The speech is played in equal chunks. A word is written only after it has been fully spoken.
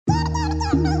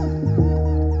Please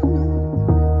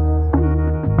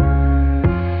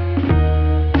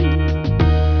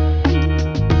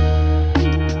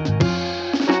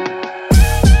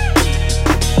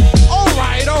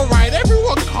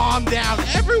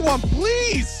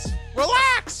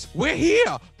relax. We're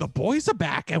here. The boys are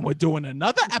back, and we're doing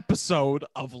another episode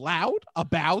of Loud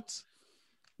About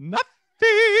Nothing.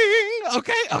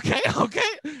 Okay.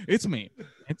 It's me.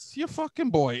 It's your fucking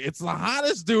boy. It's the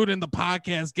hottest dude in the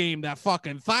podcast game, that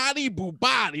fucking Thadi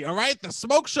Bubati, all right? The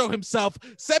smoke show himself,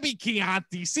 Sebi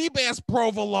Chianti, Seabass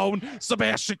Provolone,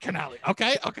 Sebastian Canelli.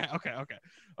 Okay.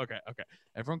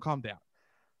 Everyone calm down.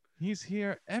 He's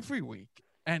here every week,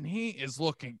 and he is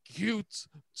looking cute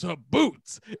to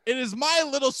boot. It is my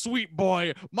little sweet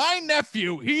boy, my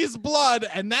nephew. He's blood,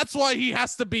 and that's why he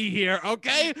has to be here,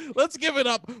 okay? Let's give it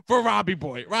up for Robbie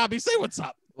boy. Robbie, say what's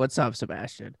up. What's up,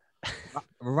 Sebastian?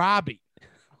 Robbie,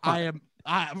 I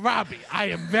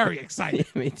am very excited.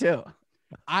 Me too.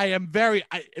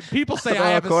 People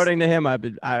say according to him, I've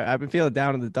been feeling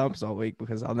down in the dumps all week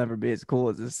because I'll never be as cool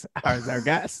as our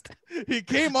guest. He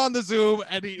came on the Zoom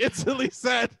and he instantly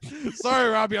said, sorry,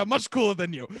 Robbie, I'm much cooler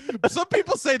than you. Some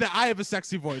people say that I have a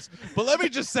sexy voice, but let me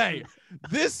just say,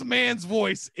 this man's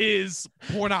voice is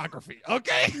pornography.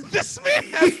 Okay. This man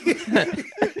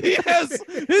has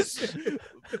his,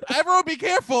 everyone be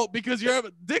careful because your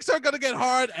dicks are going to get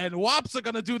hard and wops are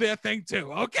going to do their thing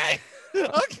too. Okay.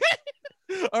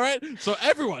 All right. So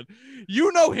everyone,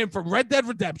 you know him from Red Dead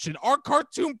Redemption, our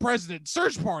cartoon president,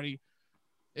 Search Party.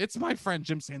 It's my friend,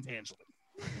 Jim Santangeli.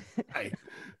 Hi.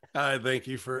 Thank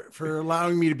you for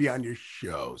allowing me to be on your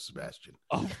show, Sebastian.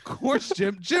 Of course,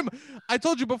 Jim. Jim, I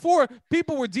told you before,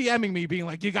 people were DMing me being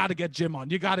like, you got to get Jim on.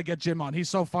 You got to get Jim on. He's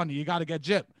so funny. You got to get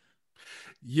Jim.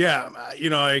 Yeah.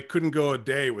 I couldn't go a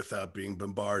day without being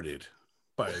bombarded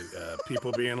by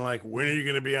people being like, when are you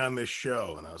going to be on this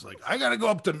show? And I was like, I got to go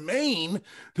up to Maine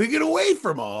to get away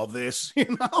from all this.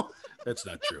 That's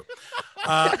not true.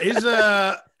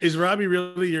 Is Robbie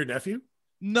really your nephew?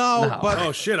 No, but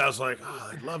oh shit. I was like,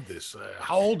 I love this.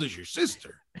 How old is your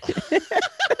sister?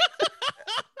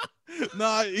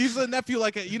 No, he's a nephew.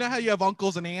 You know how you have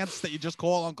uncles and aunts that you just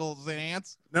call uncles and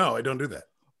aunts? No, I don't do that.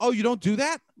 Oh, you don't do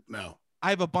that? No.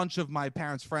 I have a bunch of my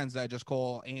parents' friends that I just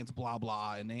call Aunt blah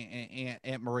blah and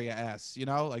Aunt Maria S.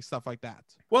 Like stuff like that.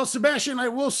 Well, Sebastian, I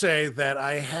will say that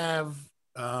I have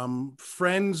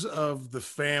friends of the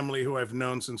family who I've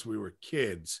known since we were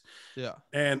kids. Yeah.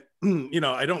 And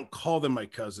I don't call them my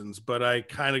cousins, but I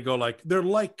kind of go like they're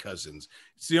like cousins.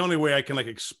 It's the only way I can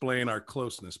explain our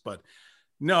closeness. But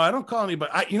no, I don't call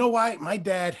anybody. You know why? My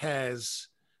dad has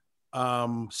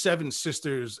 7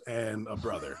 sisters and a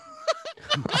brother.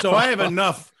 So I have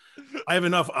enough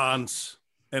aunts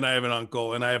and I have an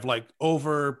uncle and I have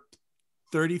over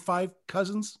 35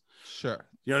 cousins. Sure.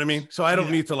 You know what I mean? So I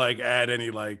don't need to add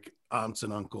any aunts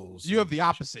and uncles. You have the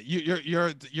opposite.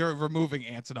 You're removing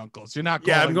aunts and uncles. You're not.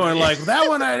 Yeah, I'm going that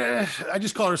one. I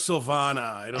just call her Silvana.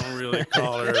 I don't really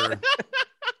call her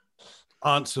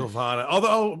Aunt Silvana.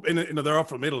 Although they're all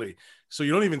from Italy, so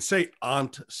you don't even say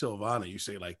Aunt Silvana. You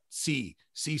say C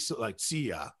like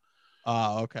Sia.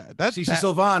 Okay. That's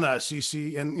Silvana,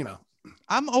 Cici, and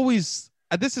I'm always.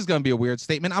 This is going to be a weird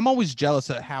statement. I'm always jealous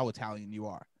of how Italian you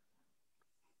are.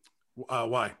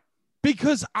 Why?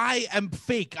 Because I am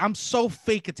fake. I'm so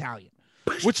fake Italian,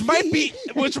 which might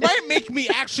make me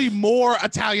actually more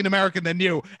Italian American than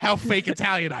you. How fake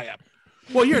Italian I am.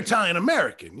 Well, you're Italian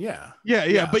American, yeah.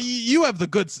 But you have the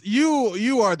goods.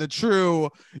 You are the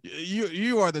true.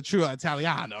 You are the true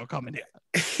Italiano coming here.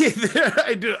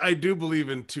 I do believe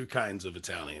in two kinds of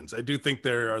Italians. I do think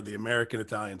there are the American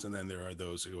Italians, and then there are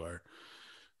those who are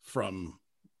from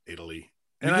Italy.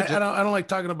 And I don't like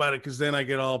talking about it because then I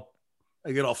get all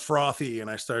frothy and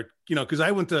I start, because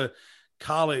I went to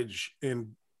college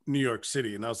in New York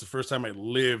City, and that was the first time I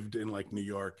lived in New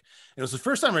York. And it was the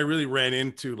first time I really ran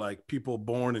into people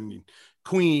born in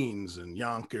Queens and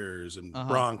Yonkers and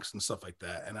Bronx and stuff like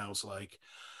that. And I was like,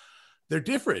 they're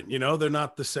different, they're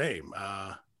not the same.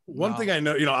 One thing I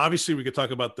know, obviously we could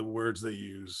talk about the words they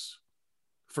use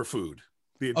for food,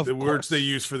 the words they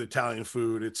use for the Italian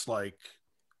food. It's like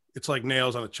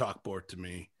nails on a chalkboard to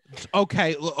me.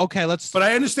 Okay. But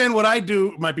I understand what I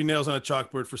do might be nails on a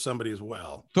chalkboard for somebody as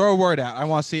well. Throw a word out. I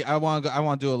want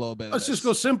to do a little bit. Let's just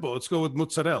go simple. Let's go with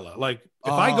mozzarella.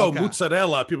 If I go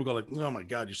mozzarella, people go oh my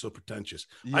God, you're so pretentious.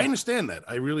 Yeah. I understand that.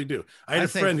 I really do. I had a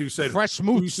friend who said fresh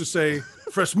moots. Who used to say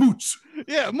fresh moots.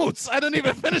 Yeah, moots. I didn't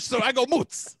even finish, so I go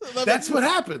moots. That's what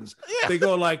happens. Yeah. They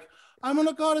go I'm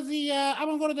gonna go to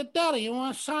the deli. You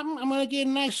want something? I'm gonna get a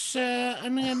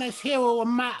nice hero with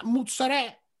my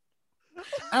mozzarella.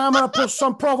 I'm gonna put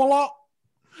some provolone.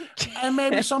 and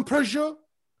maybe some prosciutto.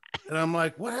 And I'm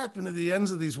like, what happened to the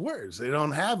ends of these words? They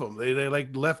don't have them. They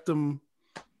like left them.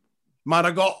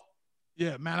 Maragot.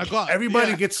 Yeah, Maragot.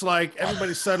 Everybody gets like,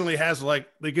 everybody suddenly has like,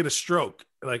 they get a stroke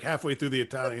like halfway through the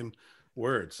Italian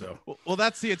word. So, well,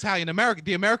 that's the Italian American.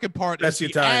 The American part that's the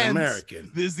Italian end,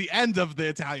 American. Is the end of the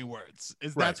Italian words.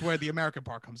 That's right. where the American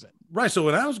part comes in. Right. So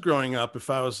when I was growing up, if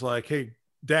I was like, hey,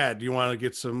 Dad, do you want to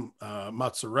get some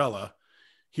mozzarella?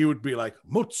 He would be like,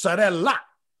 mozzarella.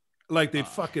 Like they'd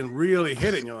fucking really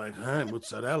hit it. And you're like, huh,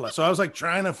 mozzarella. So I was like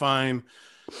trying to find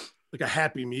like a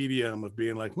happy medium of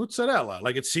being like mozzarella.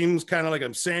 Like it seems kind of like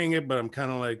I'm saying it, but I'm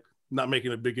kind of like not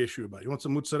making a big issue about it. You want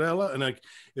some mozzarella? And like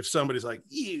if somebody's like,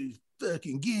 you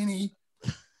fucking guinea.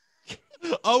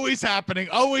 Always happening.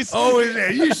 Always.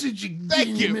 You should.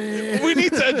 Thank you. Man. We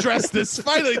need to address this.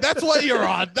 Finally, that's what you're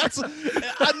on. That's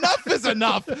enough is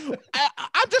enough.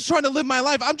 I'm just trying to live my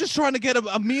life. I'm just trying to get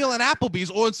a meal at Applebee's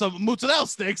or some mozzarella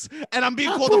sticks, and I'm being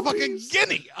called a fucking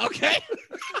guinea. Okay.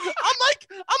 I'm like,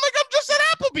 I'm just at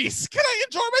Applebee's. Can I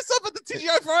enjoy myself at the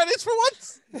TGI Fridays for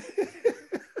once?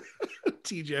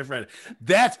 TGI Friday.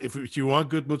 That's if you want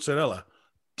good mozzarella.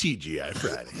 TGI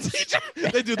Fridays.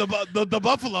 They do the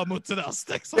buffalo mozzarella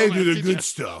sticks. They do the good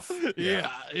stuff. Yeah.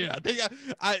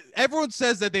 Everyone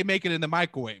says that they make it in the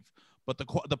microwave, but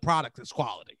the product is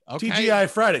quality. Okay? TGI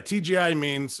Friday. TGI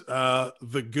means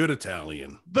the good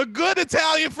Italian. The good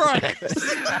Italian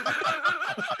Fridays.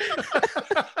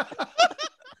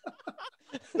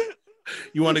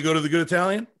 You want to go to the good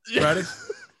Italian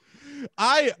Fridays?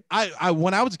 I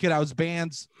when I was a kid, I was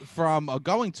banned from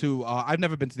going to. I've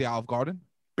never been to the Olive Garden.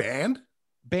 Banned,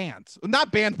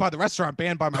 not banned by the restaurant,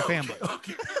 banned by my family.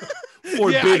 Okay.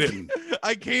 Forbidden. Yeah,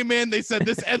 I came in. They said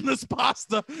this endless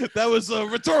pasta. That was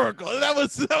rhetorical. That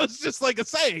was just like a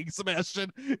saying,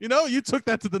 Sebastian. You know, you took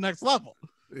that to the next level.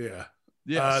 Yeah.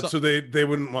 So they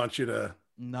wouldn't want you to.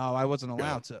 No, I wasn't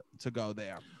allowed to go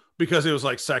there because it was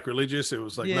like sacrilegious. It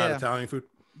was like not Italian food.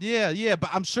 Yeah, but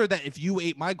I'm sure that if you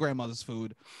ate my grandmother's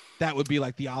food, that would be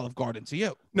like the Olive Garden to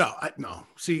you. No.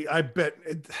 See, I bet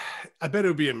it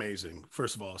would be amazing.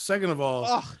 First of all, second of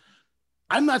all,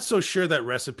 I'm not so sure that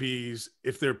recipes,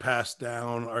 if they're passed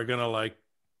down, are gonna like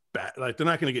they're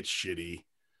not gonna get shitty.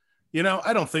 You know,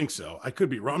 I don't think so. I could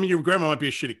be wrong. I mean, your grandma might be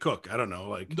a shitty cook. I don't know.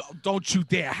 Like, no, don't you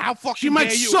dare! How fucking she might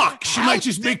suck. She might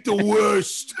just make the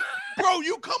worst. Bro,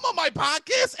 you come on my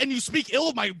podcast and you speak ill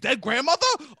of my dead grandmother?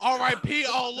 R.I.P.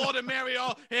 Oh Lord and Mary,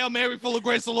 oh Hail Mary, full of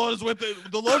grace, the Lord is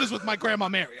with my grandma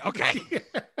Mary. Okay.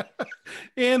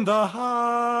 In the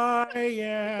highest,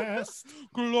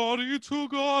 glory to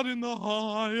God in the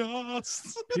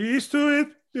highest. Peace to it.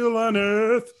 Still on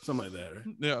earth, something like that, right?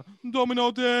 Yeah.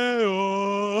 Domino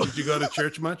Deo. Did you go to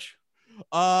church much?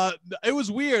 It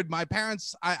was weird. My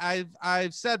parents,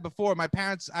 I've said before, my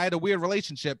parents, I had a weird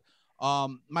relationship.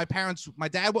 My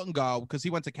dad wouldn't go because he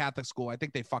went to Catholic school. I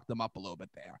think they fucked him up a little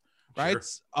bit there, right?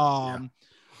 Sure.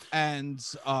 And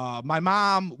my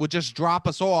mom would just drop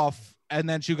us off, and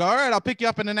then she'd go, "All right, I'll pick you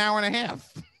up in an hour and a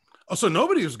half." Oh, so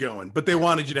nobody was going, but they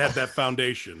wanted you to have that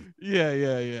foundation.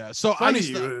 Yeah. So funny,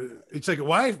 it's like,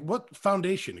 why? What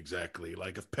foundation exactly?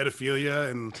 Like of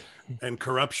pedophilia and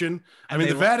corruption? I mean,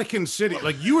 the Vatican City.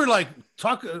 Like you were like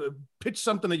pitch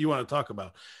something that you want to talk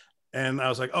about, and I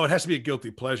was like, oh, it has to be a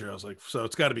guilty pleasure. I was like, so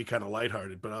it's got to be kind of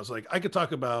lighthearted. But I was like, I could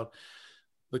talk about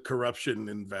the corruption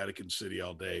in Vatican City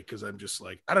all day because I'm just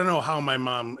like, I don't know how my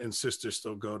mom and sister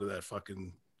still go to that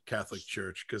fucking Catholic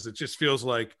church because it just feels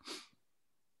like.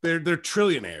 They're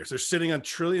trillionaires. They're sitting on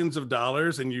trillions of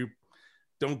dollars and you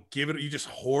don't give it. You just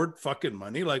hoard fucking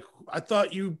money. Like I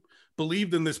thought you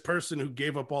believed in this person who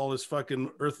gave up all his fucking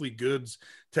earthly goods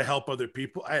to help other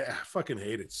people. I fucking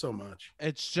hate it so much.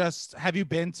 It's just, have you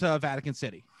been to Vatican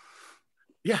City?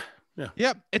 Yeah.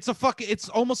 Yep. It's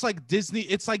almost like Disney.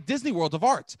 It's like Disney World of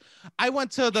Art. I went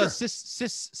to the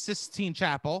Sistine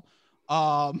Chapel.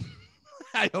 I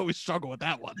always struggle with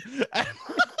that one.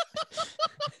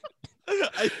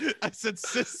 I said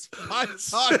sis 5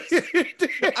 times.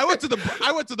 I went to the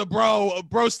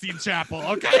Brostein Chapel.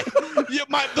 Okay,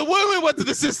 the women went to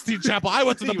the Sistine Chapel. I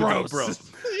went to the Bros.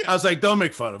 I was like, don't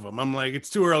make fun of him. I'm like, it's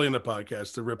too early in the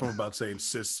podcast to rip him about saying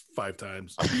sis 5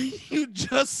 times. You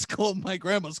just called my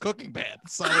grandma's cooking bad.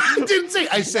 So I didn't say.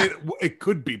 I said it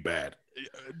could be bad.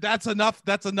 That's enough.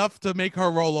 That's enough to make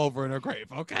her roll over in her grave.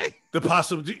 Okay.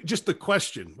 Just the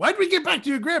question. Why did we get back to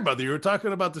your grandmother? You were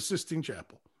talking about the Sistine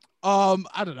Chapel.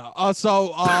 I don't know.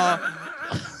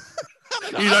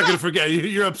 You're not gonna forget.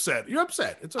 You're upset. You're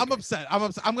upset. It's okay. I'm upset.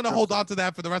 I'm gonna hold on to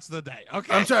that for the rest of the day.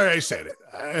 Okay. I'm sorry I said it.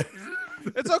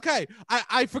 It's okay.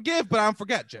 I forgive, but I don't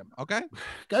forget, Jim. Okay.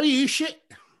 Go you shit.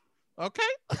 Okay.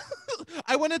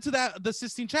 I went into the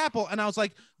Sistine Chapel and I was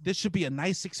like, this should be a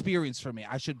nice experience for me.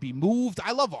 I should be moved.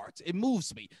 I love art. It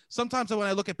moves me. Sometimes when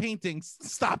I look at paintings,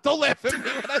 stop, don't laugh at me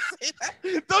when I say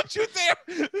that. Don't you dare.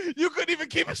 You couldn't even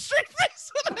keep a straight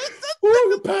face when I said that. I'm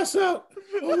going to pass out.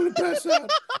 I'm going to pass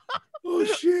out. Oh,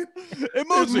 shit. It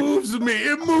moves me.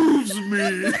 It moves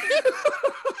me.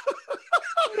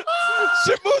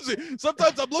 Shit moves me.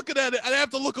 Sometimes I'm looking at it and I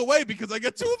have to look away because I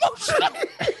get too emotional.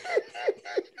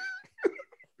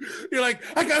 You're like,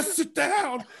 I gotta sit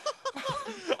down.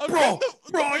 Bro,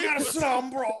 I gotta sit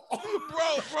down, bro.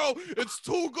 Bro, it's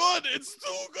too good. It's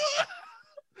too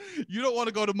good. You don't want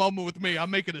to go to MoMA with me.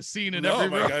 I'm making a scene in every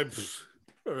room.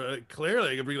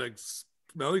 Clearly, I can bring like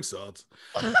smelling salts.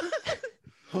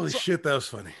 Holy shit, that was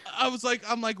funny.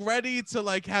 I'm like ready to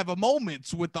like have a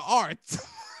moment with the art.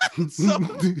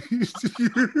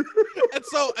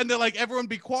 and they're like, everyone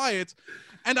be quiet.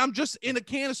 And I'm just in a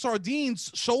can of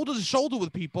sardines, shoulder to shoulder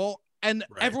with people, and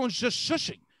everyone's just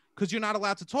shushing because you're not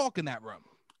allowed to talk in that room.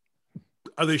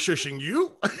 Are they shushing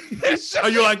you? Are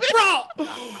you like, bro?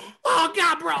 Oh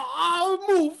God, bro! I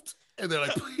moved. And they're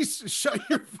like, please shut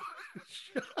your.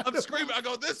 I'm screaming. I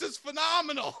go, this is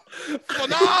phenomenal,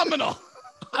 phenomenal.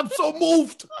 I'm so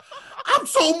moved.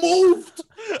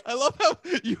 I love how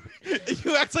you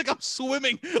act like I'm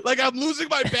swimming, like I'm losing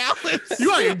my balance.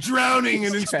 You are drowning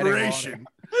in inspiration.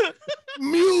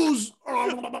 Muse, so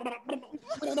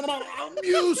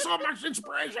much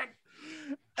inspiration.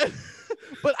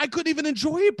 But I couldn't even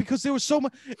enjoy it because there was so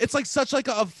much. It's like such like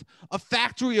a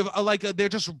factory of they're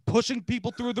just pushing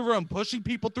people through the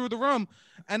room,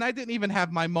 and I didn't even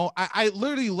have my I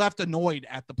literally left annoyed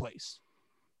at the place.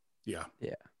 Yeah.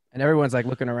 And everyone's like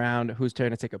looking around, who's trying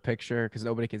to take a picture because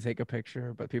nobody can take a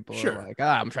picture, but people are like,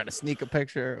 I'm trying to sneak a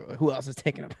picture. Who else is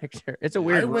taking a picture? It's a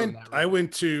weird. I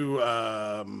went to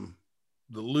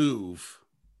the Louvre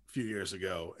a few years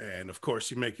ago, and of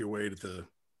course, you make your way to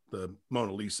the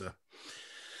Mona Lisa,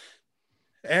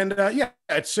 and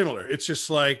it's similar. It's just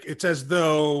like it's as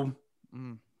though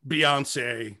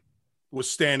Beyonce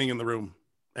was standing in the room,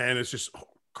 and it's just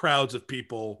crowds of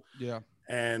people. Yeah,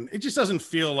 and it just doesn't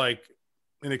feel like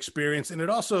an experience, and it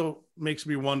also makes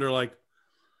me wonder, like,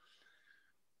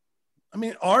 I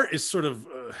mean, art is sort of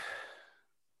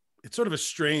it's sort of a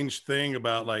strange thing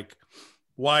about like,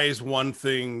 why is one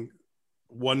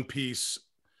piece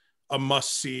a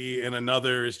must see and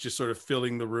another is just sort of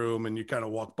filling the room and you kind of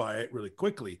walk by it really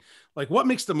quickly? Like, what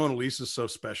makes the Mona Lisa so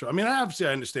special? I mean, obviously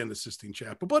I understand the Sistine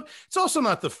Chapel, but it's also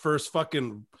not the first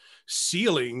fucking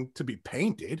ceiling to be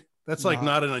painted. That's like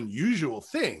not an unusual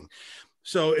thing.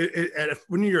 So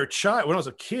when you're a child, when I was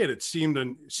a kid, it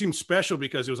seemed special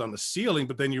because it was on the ceiling,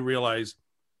 but then you realize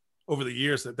over the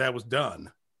years that was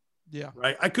done. Yeah.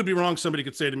 Right. I could be wrong. Somebody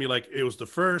could say to me like it was the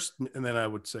first, and then I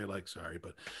would say like, sorry,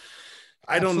 but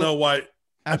I don't know why.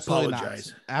 Absolutely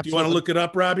apologize. Not. Do you want to look it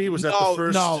up, Robbie? Was that the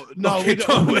first? No, okay,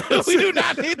 we do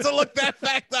not need to look that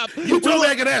fact up. You told me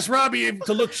I could ask Robbie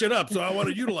to look shit up, so I want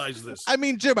to utilize this. I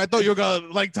mean, Jim, I thought you were gonna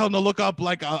like tell him to look up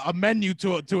like a menu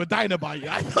to a diner by you.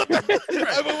 I thought I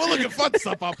mean, we're looking fun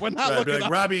stuff up. We're not looking like,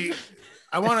 up. Robbie,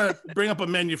 I want to bring up a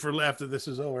menu for after this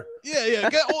is over. Yeah.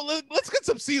 Let's get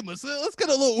some seamless. Let's get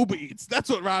a little Uber Eats. That's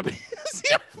what Robbie is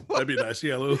here for. That'd be nice.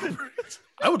 Yeah, a little Uber Eats.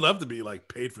 I would love to be like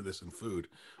paid for this in food,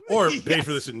 or paid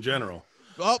for this in general.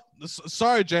 Oh,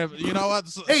 sorry, Jim. You know what?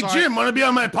 Hey, sorry. Jim, want to be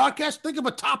on my podcast? Think of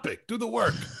a topic. Do the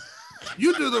work.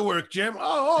 You do the work, Jim.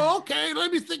 Oh, okay.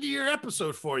 Let me think of your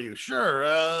episode for you. Sure.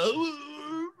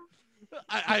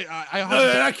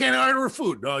 I can't order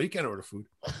food. No, you can't order food.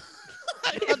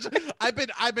 I've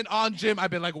been on Jim.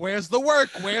 I've been like, where's the work?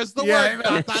 Where's the work?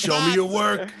 Show me your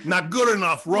work. Not good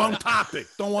enough. Wrong topic.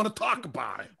 Don't want to talk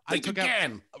about it. Think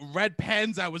again. Red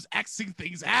pens. I was Xing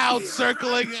things out,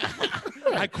 circling.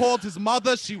 I called his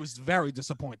mother. She was very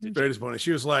disappointed. Very disappointed.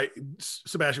 She was like,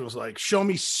 Sebastian was like, show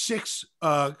me 6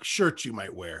 shirts you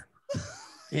might wear.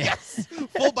 Yes.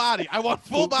 Full body. I want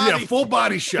full body. Yeah, full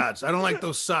body shots. I don't like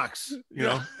those socks, you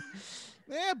know?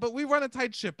 Yeah, but we run a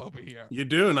tight ship over here. You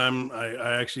do, and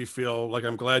I actually feel like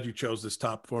I'm glad you chose this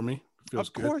top for me. It feels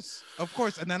good. Of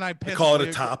course. And then I call it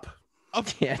a top.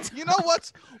 You know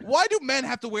what? Why do men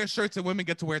have to wear shirts and women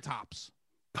get to wear tops?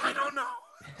 I don't know.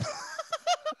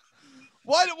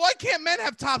 Why can't men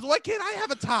have tops? Why can't I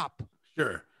have a top?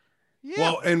 Sure. Yeah.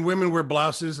 Well, and women wear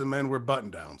blouses and men wear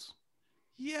button downs.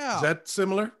 Yeah. Is that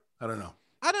similar? I don't know.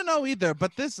 I don't know either,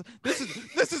 but this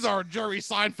is our Jerry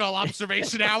Seinfeld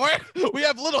observation hour. We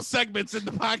have little segments in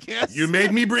the podcast. You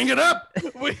made me bring it up.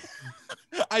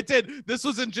 I did. This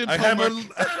was in Jim's homework.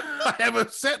 I have a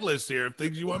set list here of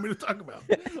things you want me to talk about.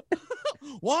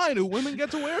 Why do women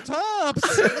get to wear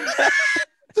tops?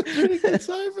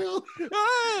 Seinfeld.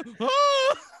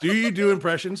 Do you do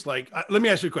impressions? Like, let me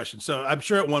ask you a question. So I'm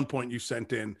sure at one point you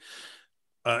sent in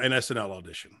an SNL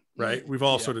audition, right? We've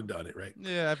all sort of done it, right?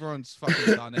 Yeah, everyone's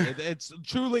fucking done it. It's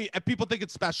truly, if people think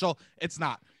it's special, it's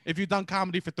not. If you've done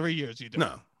comedy for 3 years, you do.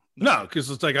 No, because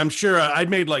it's like, I'm sure I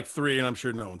made like 3 and I'm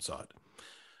sure no one saw it.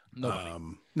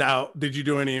 Nobody. Now, did you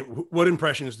do what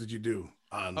impressions did you do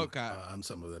on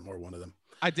some of them or one of them?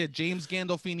 I did James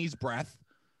Gandolfini's breath.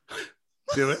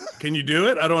 Do it. Can you do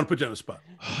it? I don't want to put you on the spot.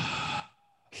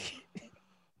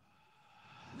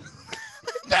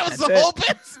 That was the whole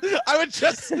bit. I would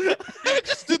just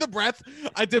do the breath.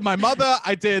 I did my mother.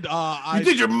 I did. You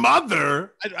did your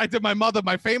mother. I did my mother,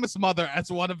 my famous mother,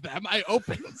 as one of them. I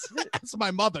opened as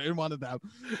my mother in one of them,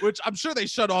 which I'm sure they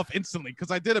shut off instantly because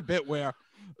I did a bit where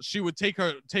she would take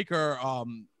her.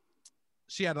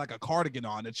 She had like a cardigan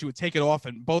on, and she would take it off,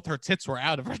 and both her tits were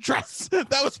out of her dress.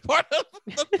 That was part of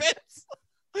the bits.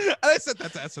 And I said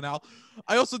that to SNL.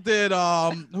 I also did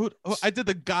I did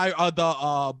the guy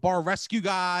the bar rescue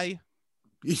guy.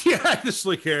 Yeah, the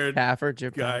slick haired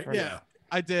Jim guy. Caffer. Yeah.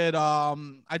 I did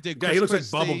guy, he looks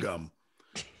like bubble gum.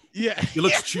 Yeah. He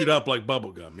looks chewed up like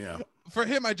bubble gum. Yeah. For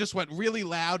him, I just went really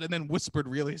loud and then whispered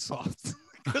really soft.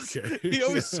 Because he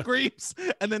always screams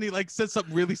and then he like says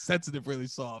something really sensitive, really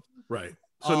soft. Right.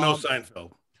 So no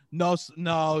Seinfeld. No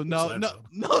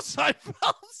Seinfeld.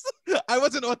 I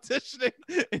wasn't auditioning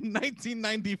in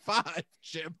 1995,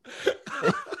 Jim.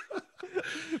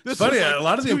 It's funny, like a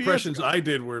lot of the impressions I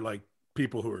did were like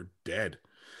people who are dead.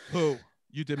 Who?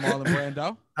 You did Marlon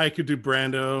Brando? I could do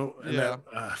Brando. And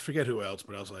I forget who else,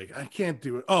 but I was like, I can't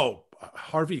do it. Oh,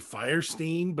 Harvey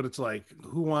Firestein, but it's like,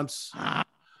 who wants...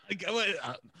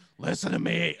 listen to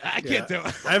me. I can't do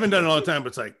it. I haven't done it all the time, but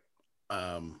it's like,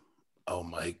 oh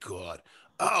my God.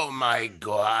 Oh my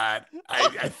God.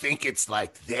 I think it's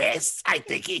like this. I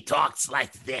think he talks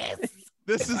like this.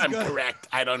 This is I'm correct.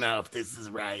 I don't know if this is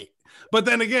right. But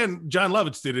then again, John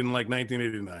Lovitz did it in like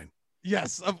 1989.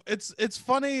 Yes. It's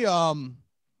funny.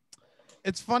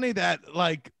 It's funny that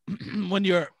like when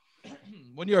you're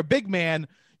a big man,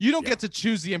 you don't get to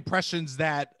choose the impressions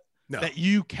that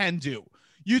you can do.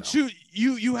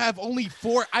 You have only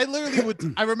 4. I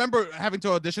literally I remember having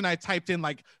to audition. I typed in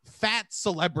like fat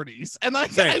celebrities and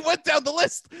like I went down the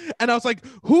list and I was like,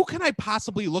 who can I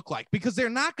possibly look like? Because they're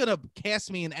not going to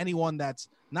cast me in anyone that's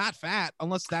not fat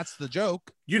unless that's the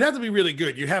joke. You'd have to be really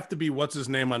good. You have to be, what's his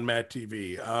name on Mad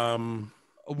TV?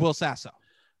 Will Sasso.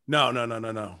 No.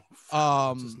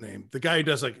 What's his name? The guy who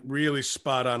does like really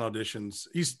spot on auditions.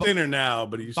 He's thinner now,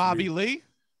 but he's Bobby Lee.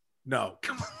 No.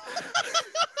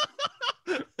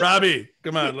 Robbie,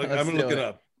 come on, look. I'm gonna look it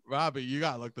up. Robbie, you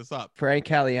gotta look this up. Frank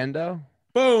Caliendo.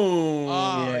 Boom.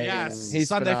 Oh yes, he's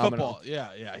Sunday phenomenal. Football.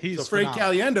 Yeah. He's so Frank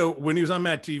Caliendo, when he was on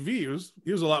Mad TV,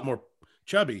 he was a lot more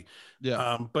chubby.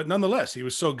 Yeah. But nonetheless, he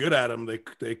was so good at him,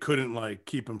 they couldn't like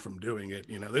keep him from doing it.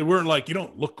 You know, they weren't like, you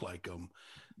don't look like him.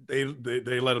 They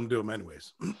let him do them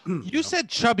anyways. You said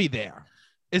chubby there.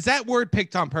 Is that word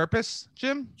picked on purpose,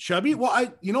 Jim? Chubby?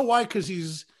 Well, you know why? Because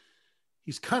he's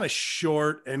kind of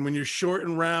short, and when you're short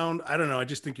and round, I don't know. I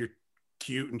just think you're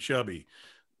cute and chubby.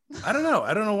 I don't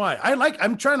know why.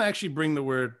 I'm trying to actually bring the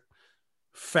word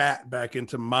fat back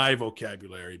into my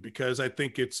vocabulary because I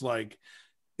think it's like,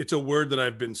 it's a word that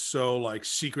I've been so like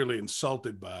secretly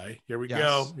insulted by. Here we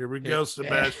go,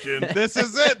 Sebastian. This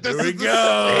is it. Here we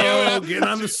go. Get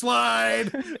on the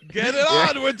slide. Get it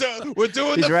on. We're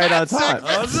doing He's the right fat on time.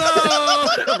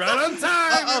 Oh no! Right on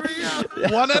time. Here we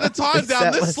go. One at a time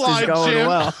down this slide,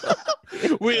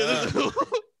 Jim. Well.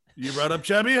 You brought up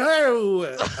chubby.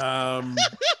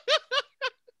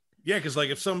 Yeah, because like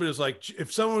if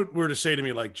someone were to say to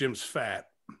me like Jim's fat,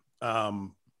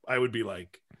 I would be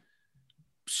like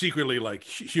secretly like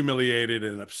humiliated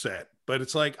and upset. But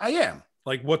it's like I am.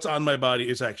 Like what's on my body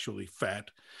is actually fat.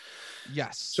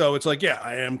 Yes. So it's like, yeah,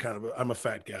 I'm a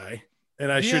fat guy, and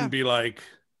I shouldn't be like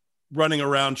running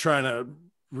around trying to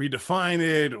redefine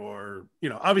it, or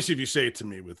obviously if you say it to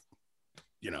me with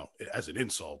as an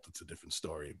insult, it's a different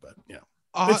story. But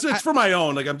it's for my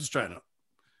own. Like I'm just trying to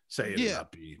say it and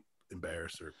not be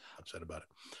embarrassed or upset about it.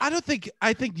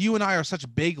 I think you and I are such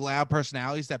big, loud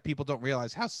personalities that people don't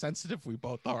realize how sensitive we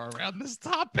both are around this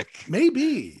topic.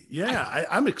 Maybe. Yeah.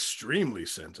 I'm extremely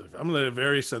sensitive. I'm a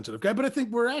very sensitive guy, but I think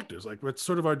we're actors. Like it's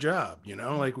sort of our job,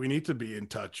 like we need to be in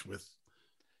touch with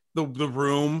the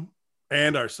room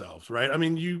and ourselves. Right. I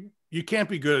mean, you can't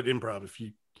be good at improv if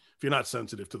you're not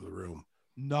sensitive to the room.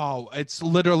 No, it's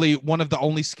literally one of the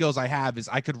only skills I have is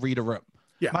I could read a room.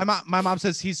 Yeah. My mom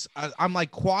says I'm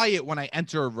like quiet when I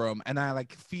enter a room and I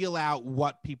like feel out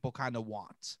what people kind of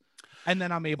want. And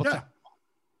then I'm able to.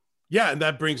 Yeah, and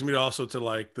that brings me also to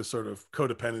like the sort of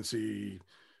codependency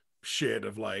shit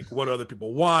of like what other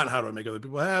people want, how do I make other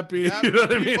people happy? Yeah, you know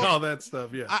what I mean? All that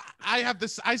stuff. Yeah. I have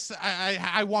this.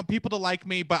 I want people to like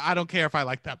me, but I don't care if I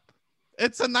like them.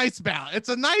 It's a nice balance. It's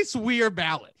a nice weird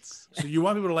balance. So you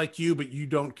want people to like you, but you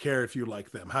don't care if you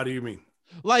like them. How do you mean?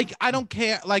 Like I don't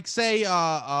care. Like say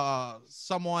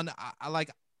someone I like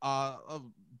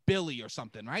Billy or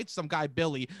something, right? Some guy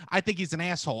Billy. I think he's an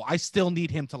asshole. I still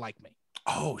need him to like me.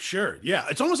 Oh, sure. Yeah.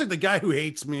 It's almost like the guy who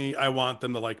hates me, I want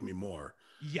them to like me more.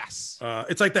 Yes.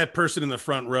 It's like that person in the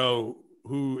front row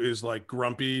who is like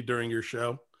grumpy during your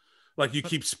show. Like you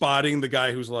keep spotting the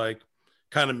guy who's like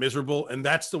kind of miserable. And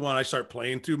that's the one I start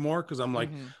playing to more because I'm like,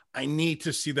 I need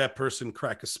to see that person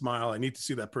crack a smile. I need to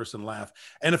see that person laugh.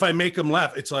 And if I make them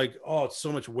laugh, it's like, oh, it's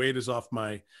so much weight is off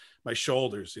my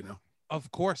shoulders, you know? Of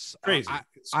course. Crazy.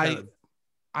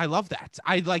 I love that.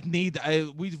 I like need.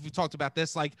 We've talked about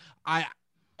this. Like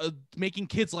making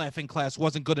kids laugh in class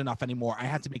wasn't good enough anymore. I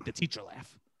had to make the teacher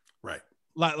laugh. Right.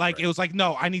 Like it was like,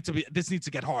 no, this needs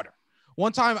to get harder.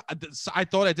 One time I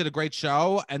thought I did a great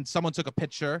show and someone took a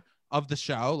picture of the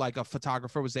show. Like a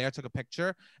photographer was there, took a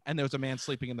picture, and there was a man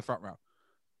sleeping in the front row.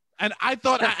 And I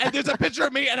thought, and there's a picture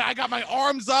of me, and I got my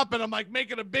arms up, and I'm like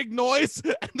making a big noise,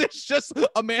 and there's just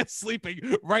a man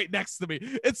sleeping right next to me.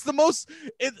 It's the most,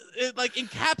 it like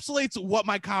encapsulates what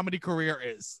my comedy career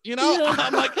is. You know, yeah.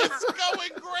 I'm like, it's going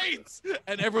great,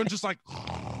 and everyone's just like,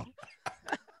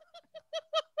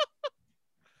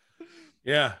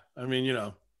 yeah. I mean, you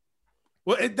know,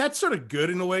 well, that's sort of good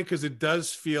in a way because it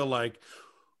does feel like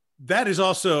that is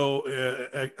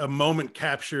also a moment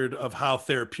captured of how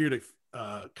therapeutic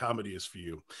comedy is for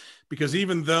you, because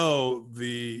even though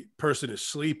the person is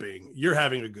sleeping, you're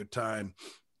having a good time,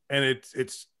 and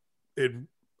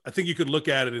I think you could look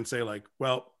at it and say like,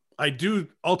 well, I do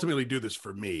ultimately do this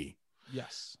for me.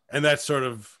 Yes. And that's sort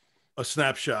of a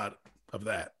snapshot of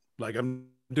that. Like, I'm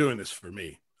doing this for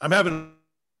me. I'm having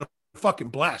a fucking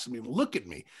blast. I mean, look at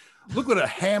me. Look what a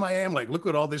ham I am. Like, look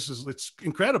what all this is. It's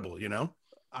incredible, you know?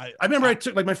 I remember I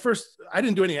took like I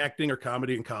didn't do any acting or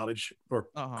comedy in college or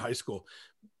high school.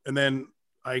 And then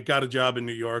I got a job in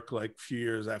New York, like a few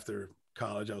years after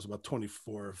college. I was about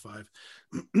 24 or 5.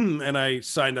 And I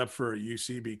signed up for a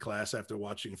UCB class after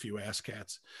watching a few Ass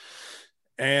Cats.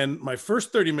 And my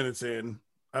first 30 minutes in,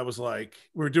 I was like,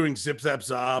 we were doing Zip Zap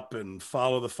Zop and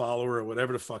Follow the Follower or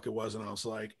whatever the fuck it was. And I was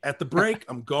like, at the break,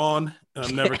 I'm gone and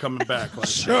I'm never coming back.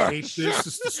 Like, I hate this. This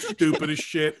is the stupidest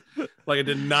shit. Like, I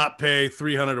did not pay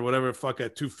 $300 or whatever the fuck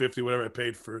at $250, whatever I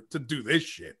paid to do this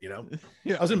shit, you know?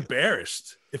 Yeah. I was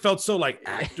embarrassed. It felt so like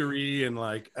actory and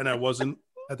I wasn't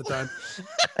at the time.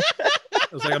 I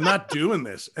was like, I'm not doing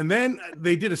this. And then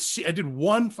I did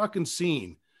one fucking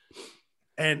scene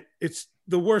and it's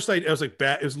the worst. I was like,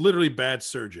 it was literally Bad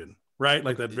Surgeon, right?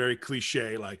 Like that very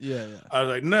cliche, like, yeah. I was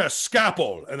like, no,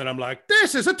 scalpel. And then I'm like,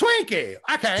 this is a Twinkie.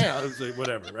 Okay. I was like,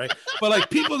 whatever, right? But like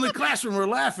people in the classroom were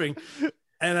laughing.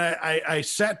 And I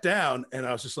sat down and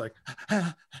I was just like,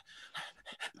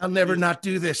 I'll never not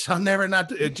do this. I'll never not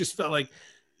do it. It just felt like,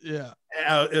 yeah,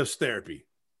 it was therapy.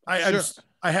 I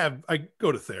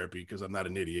go to therapy because I'm not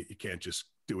an idiot. You can't just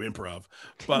do improv,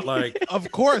 but like,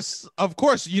 of course,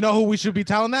 you know who we should be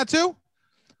telling that to?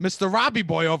 Mr. Robbie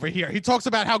Boy over here. He talks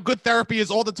about how good therapy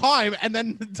is all the time and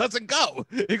then doesn't go.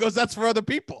 He goes, that's for other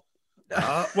people.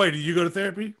 Wait, do you go to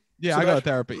therapy? Yeah, I go to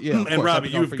therapy. Yeah. And Robbie,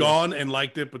 you've gone and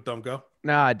liked it, but don't go?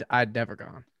 No, I'd never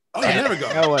gone. Oh, you never go.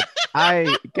 You know what?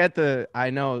 I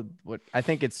know what I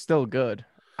think it's still good.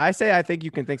 I think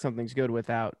you can think something's good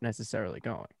without necessarily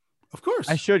going. Of course.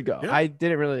 I should go. Yeah. I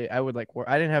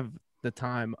didn't have the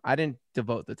time. I didn't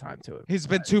devote the time to it. He's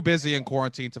been too busy in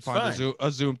quarantine to find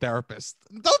a Zoom therapist.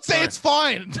 Don't say it's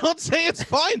fine. Don't say it's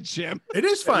fine, Jim. It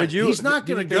is fine. He's not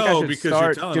going to go because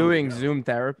you're telling doing Zoom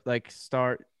therapy, like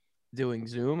start doing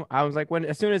Zoom. I was like,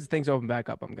 as soon as things open back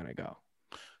up, I'm going to go.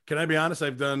 Can I be honest?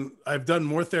 I've done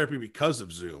more therapy because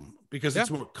of Zoom, because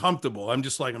it's more comfortable. I'm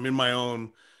just like, I'm in my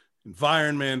own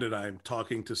environment and I'm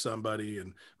talking to somebody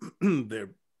and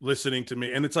they're listening to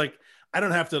me. And it's like, I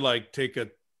don't have to like take a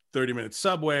 30-minute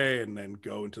subway and then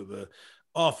go into the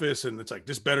office. And it's like,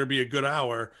 this better be a good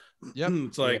hour. Yep.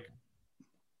 It's like,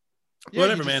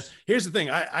 whatever, man. Here's the thing.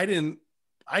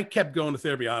 I kept going to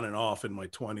therapy on and off in my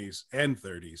 20s and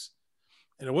 30s.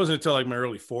 And it wasn't until like my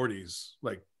early 40s,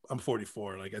 like I'm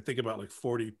 44. Like I think about like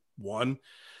 41,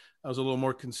 I was a little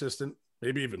more consistent,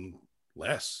 maybe even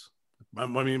less. I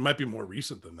mean, it might be more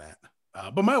recent than that.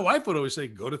 But my wife would always say,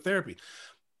 go to therapy.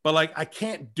 But like, I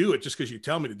can't do it just because you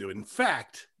tell me to do it. In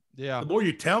fact, the more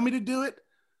you tell me to do it,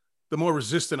 the more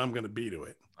resistant I'm going to be to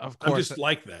it. Of course. I'm just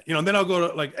like that, you know. And then I'll go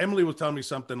to, like, Emily will tell me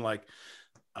something like,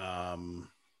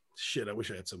 shit, I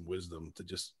wish I had some wisdom to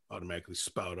just automatically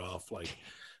spout off like,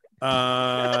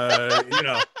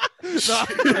 No, this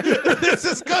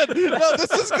is good. No,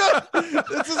 this is good.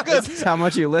 This is good. This is how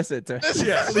much you listen to.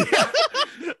 Yeah.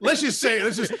 Let's just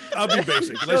I'll be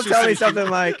basic. She'll tell me something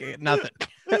like nothing.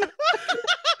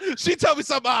 She told me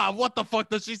something. What the fuck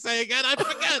does she say again? I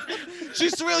forget.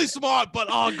 She's really smart, but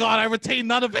oh god, I retain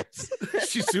none of it.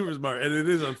 She's super smart, and it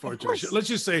is unfortunate. Let's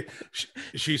just say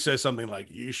she says something like,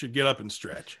 "You should get up and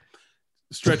stretch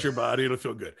your body; it'll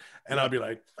feel good." And I'll be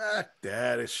like, "Fuck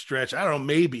that, it's stretch. I don't know,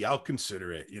 maybe I'll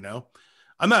consider it." You know,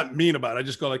 I'm not mean about it. I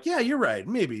just go like, "Yeah, you're right,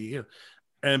 maybe,"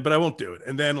 but I won't do it.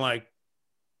 And then like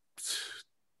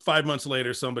 5 months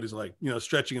later, somebody's like,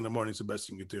 stretching in the morning is the best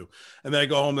thing you do. And then I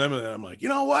go home to them and I'm like, you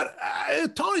know what?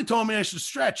 Tony told me I should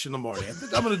stretch in the morning. I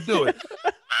think I'm going to do it.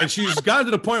 And she's gotten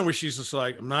to the point where she's just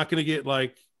like, I'm not going to get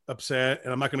like upset.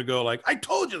 And I'm not going to go like, I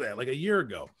told you that like a year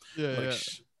ago. Yeah.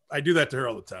 I do that to her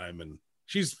all the time. And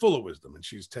she's full of wisdom. And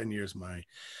she's 10 years my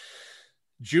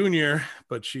junior,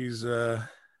 but she's the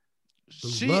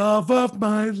love of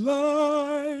my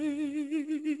life.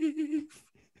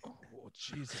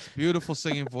 Jesus, beautiful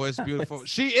singing voice, beautiful.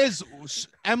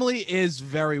 Emily is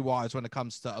very wise when it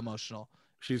comes to emotional.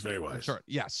 She's very wise. Sure.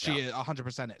 Yes, she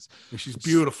 100% is. And she's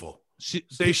beautiful.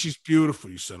 Say she's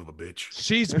beautiful, you son of a bitch.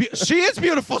 She is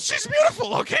beautiful. She's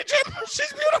beautiful. Okay, Jim.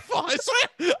 She's beautiful. I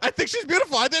swear. I think she's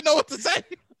beautiful. I didn't know what to say.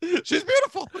 She's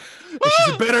beautiful.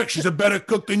 She's a better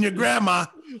cook than your grandma.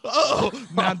 Oh,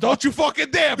 man, don't you fucking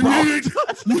dare, bro.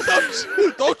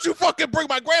 don't you fucking bring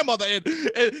my grandmother in.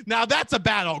 Now that's a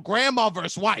battle. Grandma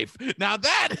versus wife. Now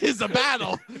that is a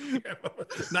battle.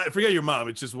 Forget your mom.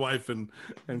 It's just wife and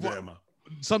grandma.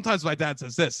 Sometimes my dad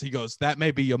says this. He goes, that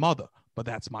may be your mother, but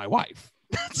that's my wife.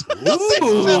 Shit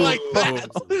like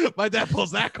that. My dad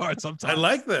pulls that card sometimes. I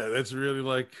like that. That's really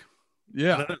like,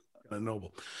 kind of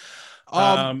noble.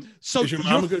 So is your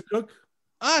mom a good cook?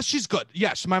 She's good.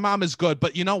 Yes, my mom is good.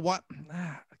 But you know what?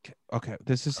 Okay.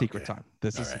 This is secret time.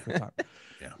 This is secret time.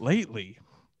 Yeah. Lately,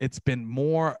 it's been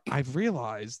more. I've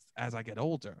realized as I get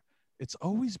older, it's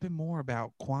always been more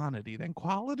about quantity than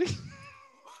quality.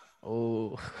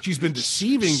 Oh, she's been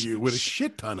deceiving you with a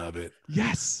shit ton of it.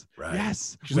 Yes. Right.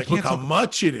 Yes. She's like, look how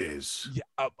much it is.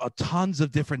 Yeah. Tons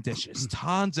of different dishes.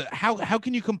 Tons of how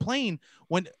can you complain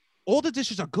when all the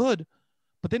dishes are good,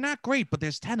 but they're not great, but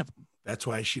there's 10 of them. That's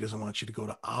why she doesn't want you to go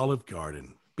to Olive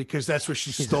Garden, because that's where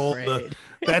she stole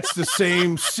that's the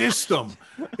same system.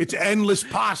 It's endless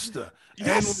pasta,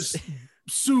 endless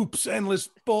soups, endless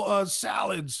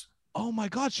salads. Oh my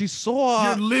God, she saw.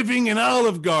 You're living in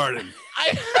Olive Garden.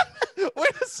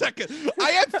 Wait a second. I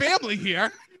have family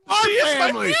here.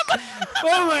 Family.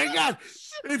 Oh my God.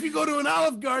 If you go to an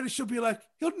Olive Garden, she'll be like,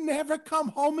 you'll never come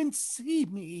home and see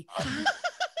me.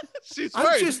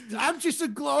 I'm just a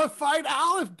glorified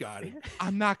Olive Garden.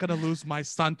 I'm not gonna lose my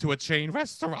son to a chain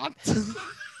restaurant.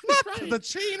 Not the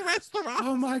chain restaurant.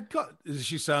 Oh my God. Does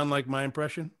she sound like my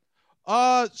impression?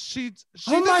 She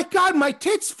oh my God, my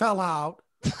tits fell out.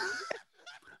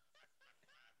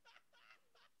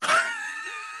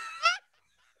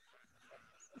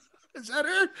 Is that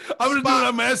her? I'm gonna do it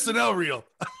on my SNL reel.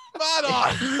 Spot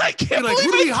on. I can't like,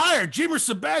 who do we hire? Jim or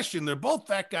Sebastian? They're both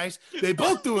fat guys. They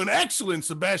both do an excellent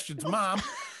Sebastian's mom.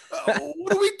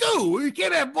 What do? We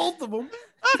can't have both of them.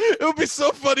 It would be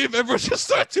so funny if everyone just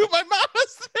started doing my mom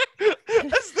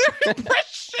as their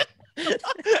impression.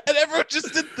 And everyone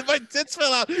just did. My tits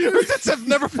fell out. Her tits have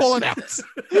never fallen out.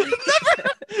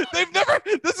 They've never.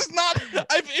 This is not.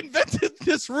 I've invented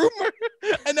this rumor,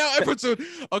 and now everyone's doing.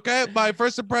 Okay, my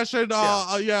first impression.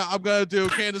 I'm gonna do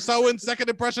Candace Owens. Second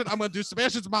impression, I'm gonna do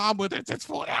Sebastian's mom with her tits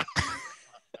falling out.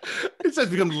 It's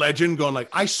like become legend, going like,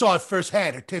 I saw it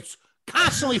firsthand. Her tits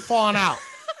constantly falling out.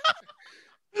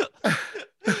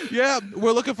 Yeah,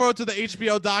 we're looking forward to the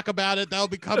HBO doc about it. That'll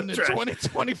be coming in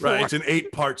 2024. Right, it's an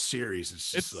 8-part series.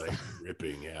 It's just like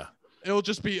ripping, yeah. It'll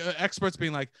just be experts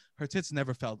being like, her tits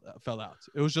never fell out.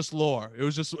 It was just lore. It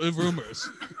was just rumors.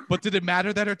 But did it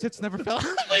matter that her tits never fell out?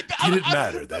 Did it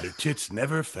matter that her tits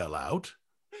never fell out?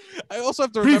 I also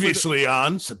have to remember previously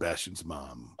on Sebastian's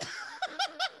mom.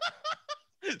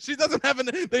 She doesn't have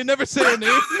they never say her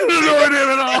name. No name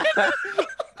at all.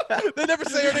 They never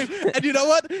say her name. And you know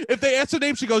what? If they answer her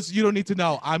name, she goes, you don't need to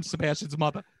know. I'm Sebastian's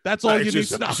mother. That's all you need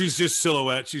to know. She's just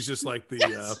silhouette. She's just like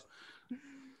the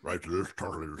right to this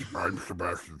totally. I'm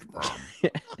Sebastian's mom.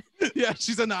 Yeah,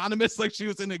 she's anonymous, like she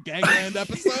was in a Gangland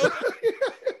episode.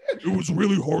 It was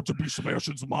really hard to be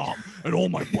Sebastian's mom, and all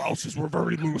my blouses were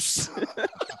very loose.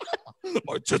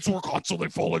 My tits were constantly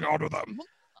falling out of them.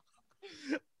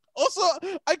 Also,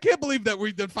 I can't believe that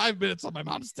we did 5 minutes on my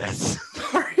mom's tits.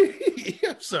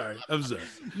 I'm sorry.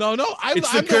 No,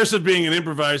 It's the curse of being an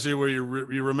improviser where you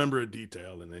remember a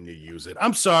detail and then you use it.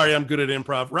 I'm sorry. I'm good at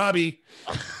improv. Robbie,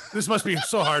 this must be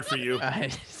so hard for you.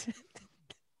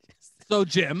 So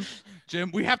Jim,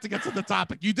 we have to get to the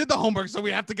topic. You did the homework, so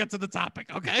we have to get to the topic.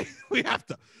 Okay, we have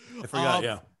to. I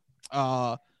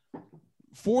forgot.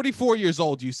 44 years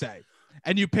old, you say,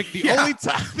 and you pick the only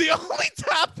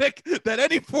topic that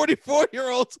any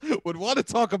 44-year-olds would want to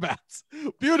talk about.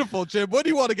 Beautiful, Jim. What do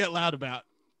you want to get loud about?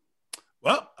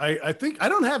 Well, I think I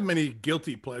don't have many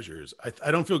guilty pleasures.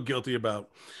 I don't feel guilty about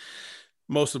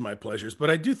most of my pleasures, but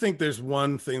I do think there's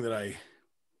one thing that I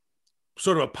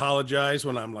sort of apologize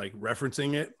when I'm like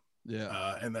referencing it.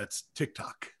 Yeah. And that's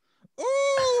TikTok.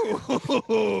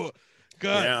 Ooh,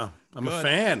 good. Yeah, I'm a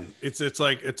fan. It's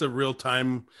a real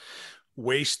time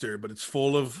waster, but it's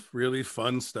full of really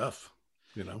fun stuff,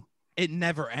 you know. It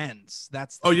never ends.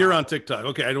 That's you're on TikTok.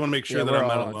 Okay, I want to make sure that I'm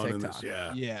not alone in this.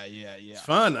 Yeah. It's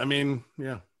fun. I mean,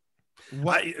 yeah.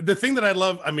 The thing that I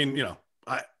love, I mean, you know,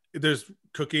 there's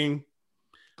cooking,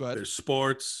 good. There's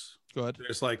sports, good.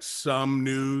 There's like some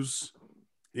news.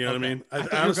 You know what I mean?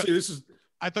 Honestly,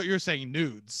 I thought you were saying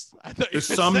nudes. There's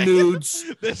some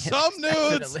nudes. There's some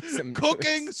nudes.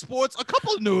 Cooking, sports, a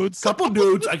couple of nudes.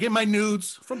 I get my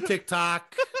nudes from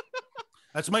TikTok.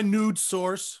 That's my nude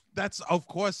source. That's, of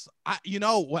course. You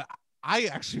know what? I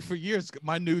actually, for years,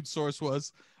 my nude source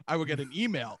was I would get an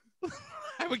email.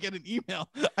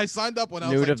 I signed up when I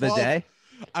was nude like of the 12. day.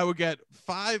 I would get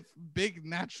 5 big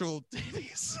natural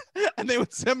titties, and they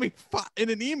would send me in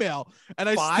an email. And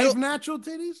I 5 natural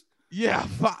titties. Yeah,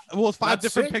 5 Not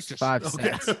different 6? pictures. 5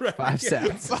 sets. Right. 5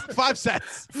 sets. 5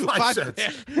 sets. 5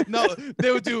 sets. No,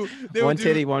 they would do one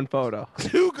titty, one photo.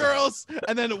 2 girls,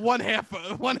 and then one half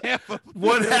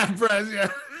breast.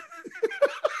 Yeah.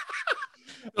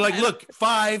 Like, look,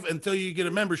 5 until you get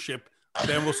a membership.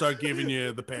 Then we'll start giving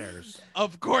you the pairs.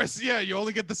 Of course, yeah. You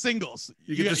only get the singles.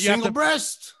 You get the single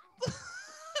breast.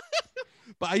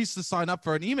 But I used to sign up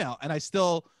for an email, and I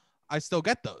still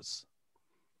get those.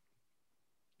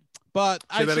 But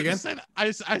I said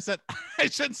I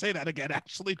shouldn't say that again.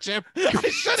 Actually, Jim, I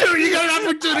shouldn't. Dude, you got an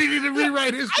opportunity to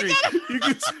rewrite history.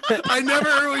 I never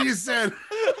heard what you said.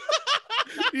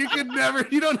 You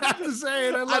don't have to say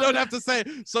it. I don't have to say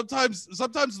it. Sometimes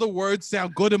the words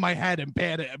sound good in my head and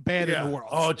bad in the world.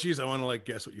 Oh, geez, I want to like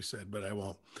guess what you said, but I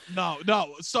won't. No.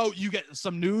 So you get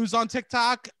some news on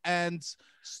TikTok, and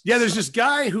there's this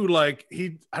guy who I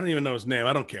don't even know his name.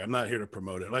 I don't care. I'm not here to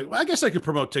promote it. Like, well, I guess I could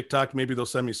promote TikTok. Maybe they'll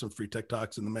send me some free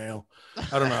TikToks in the mail.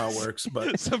 I don't know how it works,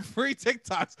 but some free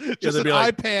TikToks. Just an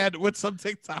iPad with some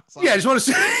TikToks on. Yeah, I just want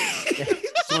to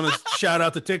shout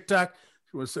out to TikTok.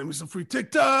 You want to send me some free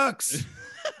TikToks?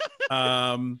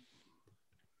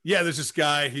 There's this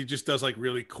guy. He just does like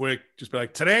really quick. Just be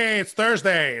like, today it's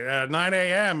Thursday, 9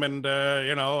 a.m. and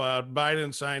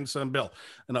Biden signed some bill,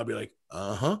 and I'll be like,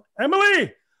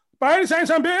 Emily, Biden signed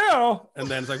some bill, and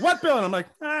then it's like, what bill? And I'm like,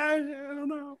 I don't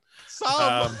know,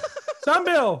 some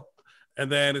bill, and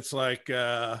then it's like,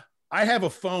 I have a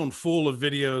phone full of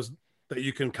videos that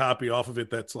you can copy off of it.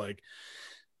 That's like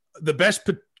the best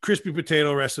crispy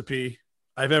potato recipe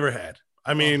I've ever had.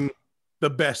 I mean, the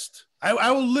best.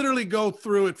 I will literally go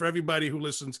through it for everybody who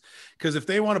listens, because if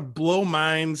they want to blow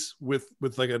minds with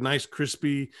like a nice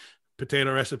crispy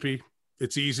potato recipe,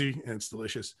 it's easy and it's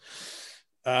delicious.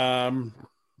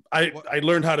 I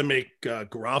learned how to make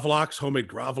homemade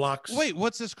gravlax. Wait,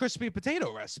 what's this crispy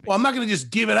potato recipe? Well, I'm not going to just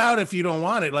give it out if you don't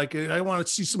want it. Like, I want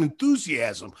to see some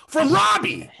enthusiasm from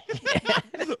Robbie.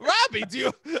 Robbie,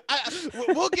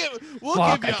 we'll give you.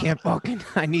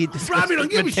 I need this Robbie,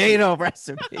 don't give potato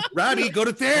recipe. Robbie, go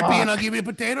to therapy and I'll give you a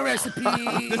potato recipe.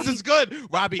 This is good,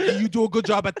 Robbie. You do a good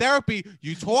job at therapy.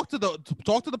 You talk to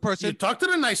the person. You talk to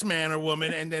the nice man or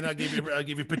woman, and then I'll give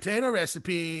you potato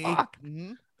recipe.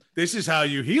 Mm-hmm. This is how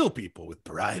you heal people, with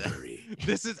bribery.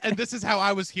 This is how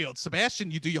I was healed. Sebastian,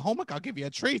 you do your homework, I'll give you a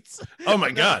treat. Oh my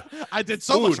God. I did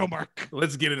so much homework.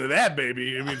 Let's get into that,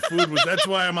 baby. I mean, that's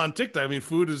why I'm on TikTok. I mean,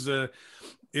 food is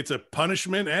it's a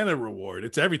punishment and a reward.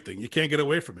 It's everything. You can't get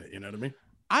away from it. You know what I mean?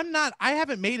 I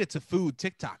haven't made it to food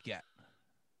TikTok yet.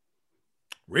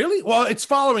 Really? Well, it's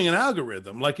following an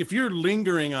algorithm. Like, if you're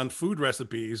lingering on food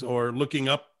recipes or looking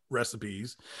up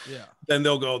recipes, then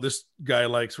they'll go, this guy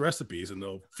likes recipes, and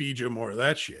they'll feed you more of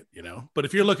that shit, you know. But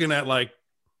if you're looking at like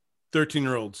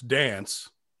 13-year-olds dance,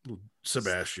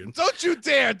 Sebastian, don't you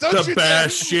dare,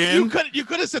 Sebastian, you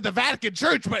could have said the Vatican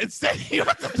Church, but instead you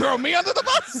have to throw me under the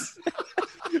bus.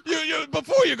 you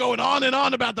before you're going on and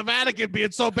on about the Vatican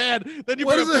being so bad, then you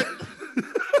and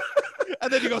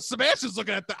then you go, Sebastian's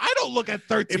looking at I don't look at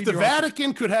 13. If the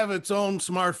Vatican could have its own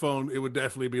smartphone, it would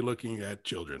definitely be looking at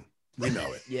children. We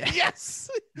know it. Yeah. Yes.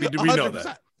 We know 100%.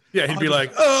 that. Yeah, he'd be 100%.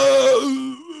 like,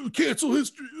 "Oh, cancel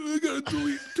history. I gotta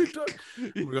delete TikTok."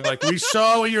 We're like, "We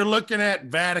saw what you're looking at,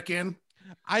 Vatican."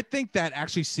 I think that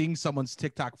actually seeing someone's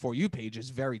TikTok For You page is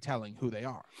very telling who they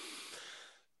are.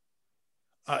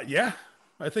 Yeah,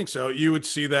 I think so. You would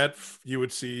see that. You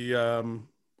would see a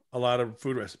lot of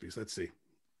food recipes. Let's see.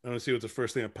 I want to see what's the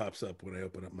first thing that pops up when I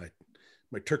open up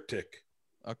my Turk Tick.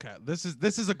 Okay, this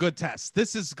is a good test.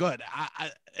 This is good.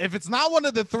 If it's not one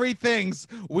of the three things,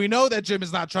 we know that Jim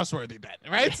is not trustworthy. Then,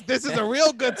 right? This is a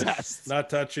real good test. Not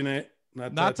touching it.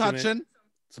 Not touching.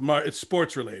 It's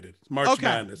sports related. It's March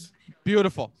Madness.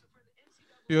 Beautiful.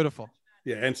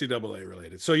 Yeah, NCAA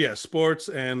related. So yeah, sports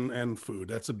and food.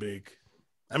 That's a big.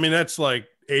 I mean, that's like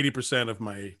 80% of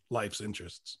my life's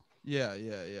interests. Yeah.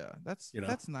 That's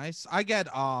nice.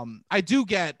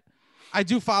 I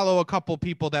do follow a couple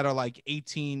people that are like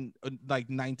 18, like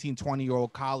 19,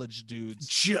 20-year-old college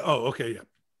dudes. Oh, okay, yeah.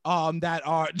 That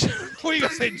are what are you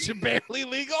gonna say? Barely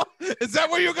legal? Is that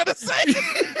what you're gonna say?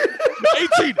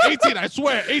 18, I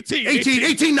swear,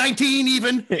 18, 19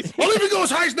 even. I'll even go as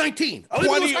high as 19. I'll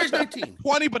even go as high as 19.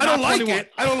 20, but I don't not like 21.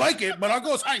 it. I don't like it, but I'll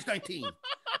go as high as 19.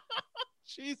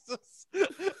 Jesus.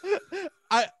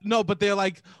 But they're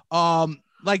like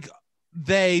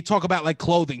they talk about like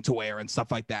clothing to wear and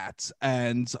stuff like that.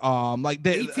 And like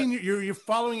they 18 you're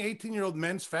following 18-year-old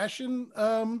men's fashion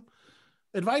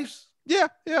advice? Yeah.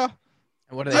 And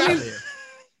what are they?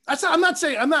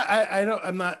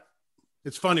 I'm not.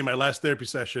 It's funny. My last therapy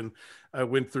session, I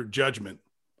went through judgment.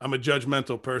 I'm a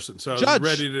judgmental person, so I was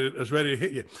ready to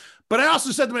hit you. But I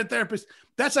also said to my therapist,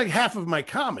 that's like half of my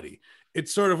comedy.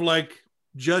 It's sort of like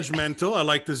judgmental. I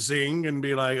like to zing and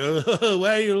be like, "Oh,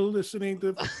 why are you listening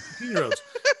to 15-year-olds?"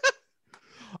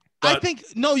 I think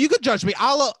you could judge me.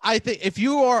 I think if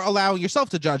you are allowing yourself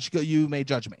to judge, you may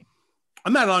judge me.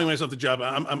 I'm not allowing myself to judge.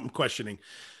 I'm questioning.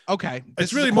 Okay.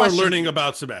 It's really more learning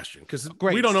about Sebastian because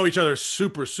we don't know each other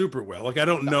super, super well. Like I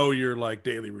don't know your like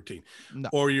daily routine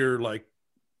or your like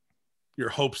your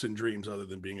hopes and dreams other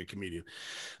than being a comedian.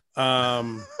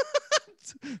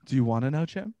 Do you want to know,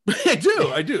 Jim?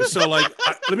 I do. So like,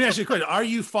 let me ask you a question. Are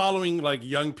you following like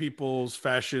young people's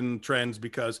fashion trends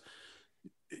because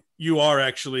you are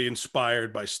actually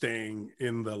inspired by staying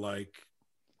in the like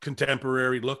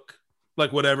contemporary look?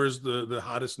 Like whatever's the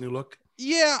hottest new look?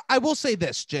 Yeah, I will say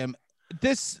this, Jim.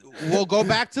 This will go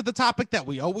back to the topic that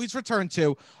we always return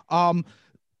to. And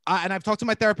I've talked to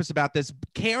my therapist about this.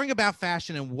 Caring about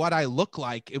fashion and what I look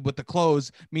like with the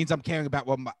clothes means I'm caring about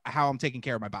how I'm taking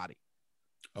care of my body.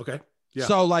 Okay. Yeah.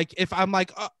 So like if I'm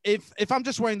like if I'm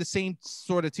just wearing the same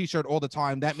sort of t-shirt all the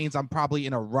time, that means I'm probably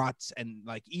in a rut and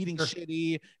like eating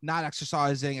shitty, not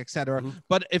exercising, etc. Mm-hmm.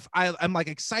 But if I'm like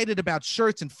excited about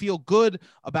shirts and feel good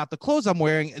about the clothes I'm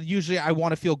wearing, usually I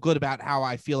want to feel good about how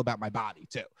I feel about my body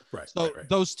too. Right. So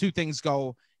those two things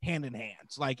go hand in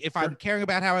hand. Like if I'm caring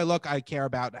about how I look, I care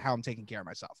about how I'm taking care of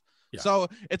myself. Yeah. So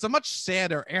it's a much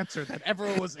sadder answer than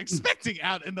everyone was expecting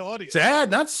out in the audience.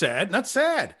 Not sad.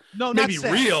 No, maybe not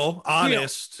sad. real,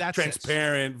 honest,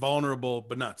 transparent, vulnerable,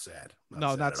 but not sad.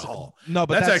 Not sad at all. No,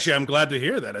 but that's actually, I'm glad to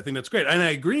hear that. I think that's great. And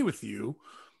I agree with you.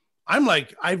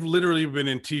 I've literally been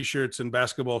in t-shirts and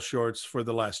basketball shorts for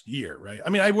the last year, right? I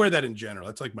mean, I wear that in general.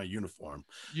 That's like my uniform.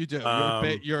 You do.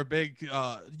 You're a big,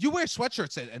 you wear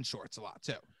sweatshirts and shorts a lot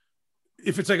too.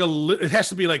 If it's like it has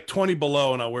to be like 20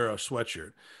 below and I'll wear a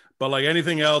sweatshirt. But like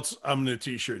anything else, I'm in a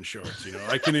t-shirt and shorts, you know,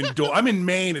 I can endure. I'm in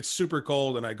Maine. It's super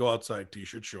cold. And I go outside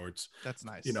t-shirt, shorts. That's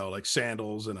nice. You know, like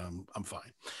sandals and I'm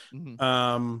fine.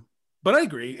 Mm-hmm. But I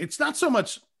agree. It's not so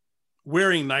much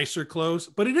wearing nicer clothes,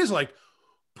 but it is like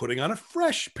putting on a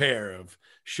fresh pair of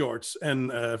shorts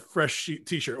and a fresh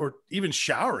t-shirt or even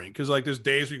showering. Cause like there's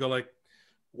days where you go like,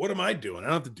 what am I doing? I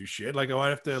don't have to do shit. Like, I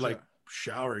have to like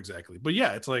shower exactly. But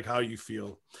yeah, it's like how you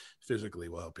feel physically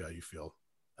will help you how you feel.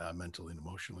 Mentally and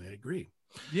emotionally, I agree.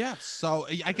 Yeah. So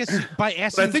I guess by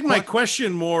asking, but I think my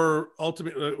question more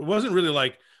ultimately wasn't really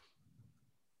like,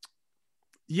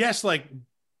 yes, like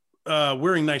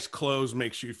wearing nice clothes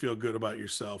makes you feel good about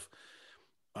yourself,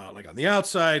 like on the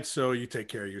outside. So you take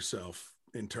care of yourself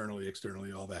internally,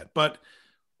 externally, all that. But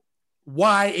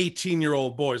why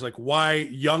 18-year-old boys? Like why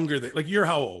younger than like you're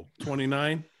how old?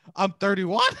 29? I'm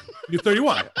 31. You're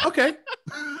 31. Okay.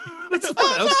 That's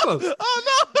close.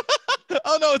 Oh no.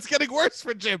 Oh no, it's getting worse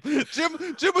for Jim. Jim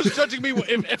was judging me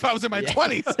if I was in my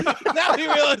 20s. Now he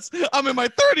realized I'm in my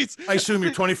 30s. I assume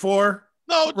you're 24.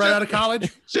 No, right out of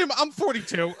college. Jim, I'm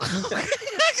 42. I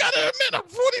gotta admit, I'm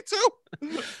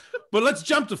 42. But let's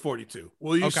jump to 42.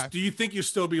 Do you think you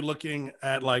still be looking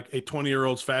at like a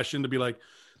 20-year-old's fashion to be like,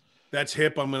 that's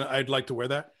hip? I'd like to wear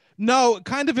that. No,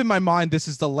 kind of in my mind, this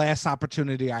is the last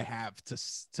opportunity I have to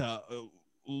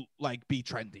like be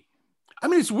trendy. I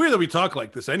mean, it's weird that we talk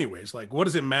like this anyways. Like, what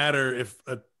does it matter if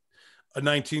a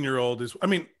 19-year-old is, I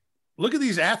mean, look at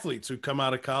these athletes who come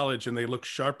out of college and they look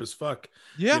sharp as fuck.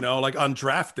 Yeah. You know, like on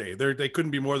draft day, they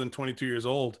couldn't be more than 22 years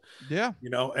old. Yeah.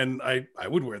 You know, and I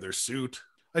would wear their suit.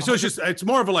 So it's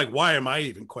more of a like, why am I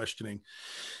even questioning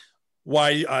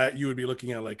why you would be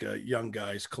looking at like a young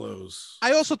guy's clothes?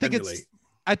 I also think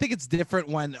it's different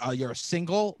when you're a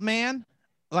single man.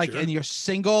 Like, and you're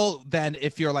single, than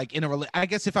if you're like I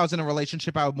guess if I was in a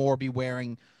relationship, I would more be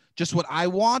wearing just what I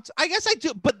want. I guess I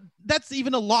do, but that's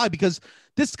even a lie because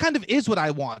this kind of is what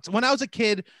I want. When I was a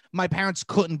kid, my parents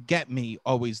couldn't get me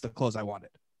always the clothes I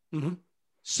wanted. Mm-hmm.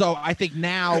 So I think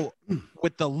now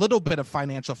with the little bit of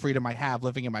financial freedom I have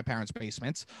living in my parents'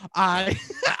 basements, I'm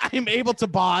able to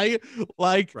buy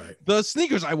like the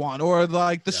sneakers I want or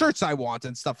like the shirts I want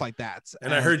and stuff like that.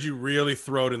 And I heard you really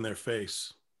throw it in their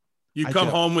face. You come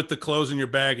home with the clothes in your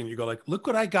bag and you go like, look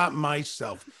what I got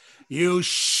myself. You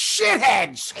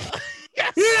shitheads.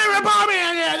 Yes. You never bought me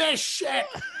any of this shit.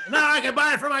 Now I can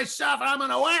buy it for myself and I'm going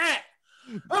to wear it.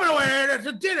 I'm going to wear it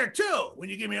to dinner too when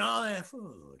you give me all that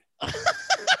food.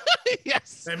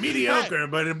 Yes. That mediocre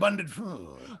but abundant food.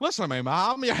 Listen to me,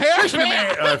 Mom. Your hair. Listen to me.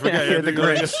 I forgot. You're the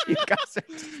Grinch.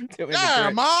 Yeah,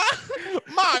 Ma,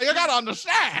 you gotta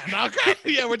understand, okay?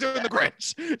 Yeah, we're doing the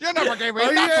Grinch. You never gave me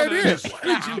enough yeah, of it this. is. Why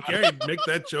did Jim Carrey make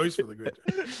that choice for the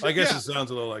Grinch? I guess it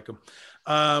sounds a little like him.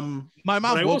 My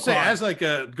mom. I will say, as like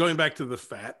going back to the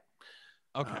fat.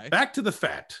 Okay. Back to the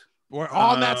fat. We're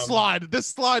on that slide. This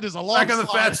slide is a long. Back on the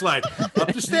fat slide.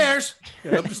 Up the stairs.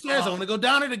 Up the stairs. I want to go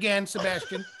down it again,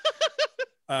 Sebastian.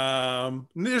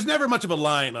 There's never much of a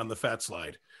line on the fat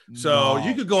slide, so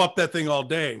you could go up that thing all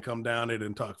day and come down it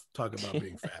and talk about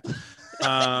being fat.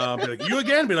 Be like, you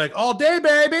again? Be like, all day,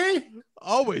 baby.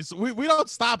 Always. We don't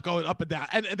stop going up and down,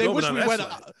 and they wish we went.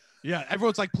 Yeah,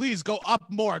 everyone's like, please go up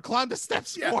more, climb the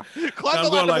steps more, climb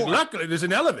the ladder like, more. Luckily, there's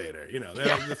an elevator. You know,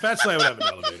 the fat slide would have an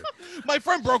elevator. My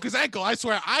friend broke his ankle. I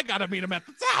swear, I gotta meet him at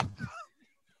the top.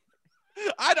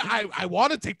 I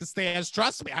want to take the stairs.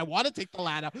 Trust me, I want to take the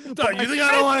ladder. You think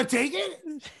I don't want to take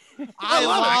it? I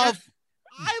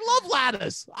love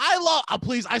ladders.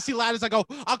 Please, I see ladders. I go,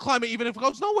 I'll climb it even if it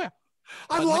goes nowhere.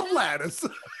 I love ladders.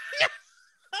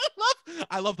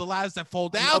 I love the ladders that fall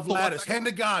down. I love ladders. Hand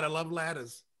to God, I love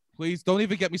ladders. Please don't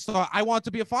even get me started. I want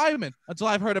to be a fireman until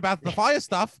I've heard about the fire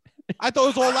stuff. I thought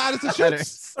it was all ladders and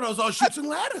chutes. I thought it was all chutes and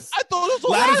ladders. I thought it was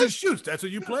all ladders and chutes. That's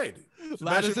what you played.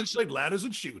 Ladders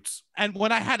and chutes. And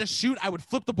when I had a shoot, I would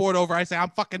flip the board over. I say,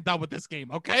 I'm fucking done with this game.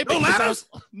 Okay. No ladders.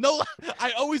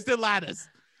 I always did ladders.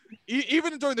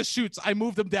 Even during the shoots, I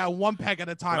moved them down one peg at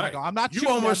a time. Right. I go, I'm not. You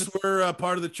almost were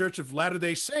part of the Church of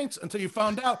Latter-day Saints until you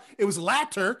found out it was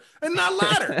latter and not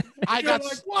ladder. I got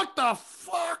like, what the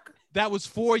fuck? That was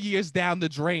 4 years down the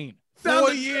drain.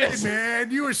 4 years, man.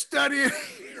 You were studying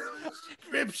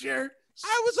scripture.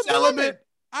 I was celibate.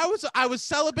 I was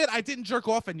celibate. I didn't jerk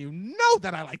off, and you know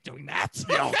that I like doing that.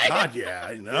 Okay? Oh God, yeah,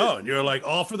 I know. And you're like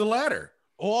all for the ladder.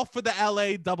 All for the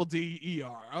LADDER. Okay.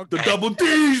 The double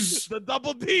D's. The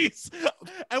double D's.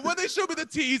 And when they showed me the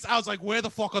T's, I was like, where the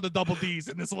fuck are the double D's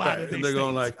in this ladder? Right. And they're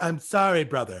going like, I'm sorry,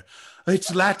 brother.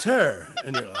 It's latter.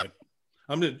 And you're like,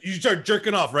 you start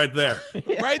jerking off right there.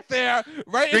 Right there.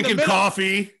 Right drinking in the middle.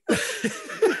 Coffee.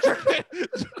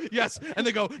 Yes. And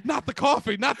they go, not the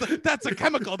coffee. That's a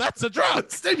chemical. That's a drug.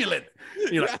 Stimulant.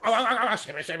 And you're like,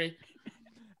 shimmy.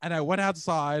 And I went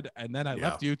outside, and then I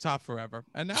left Utah forever.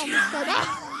 And now I'm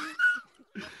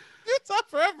Utah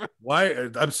forever. Why?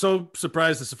 I'm so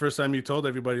surprised it's the first time you told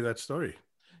everybody that story.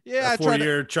 Yeah, a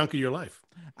 4-year chunk of your life.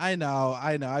 I know.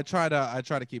 I try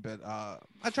to keep it. I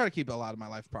try to keep a lot of my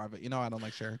life private. You know, I don't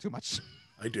like sharing too much.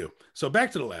 I do. So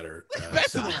back to the ladder. Back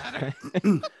to the ladder.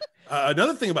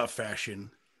 Another thing about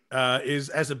fashion is,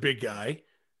 as a big guy,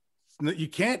 you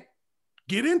can't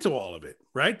get into all of it,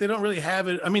 right? They don't really have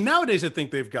it. I mean, nowadays I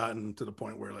think they've gotten to the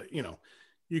point where, like, you know,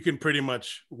 you can pretty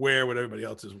much wear what everybody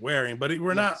else is wearing, but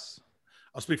we're not.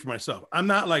 I'll speak for myself. I'm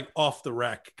not like off the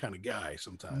rack kind of guy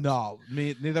sometimes. No,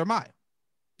 neither am I.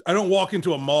 I don't walk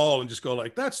into a mall and just go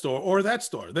like that store or that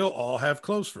store. They'll all have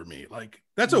clothes for me. Like,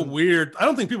 that's a weird, I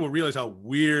don't think people realize how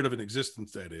weird of an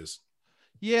existence that is.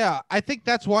 Yeah, I think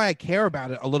that's why I care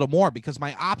about it a little more, because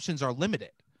my options are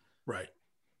limited. Right.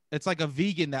 It's like a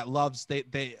vegan that loves,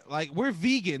 they like, we're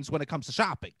vegans when it comes to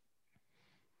shopping.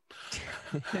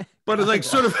 But it's like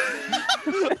sort of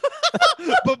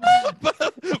but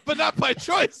but not by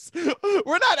choice.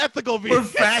 We're not ethical vegans. We're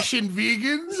fashion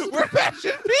vegans. We're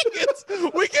fashion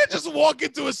vegans. We can't just walk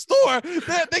into a store.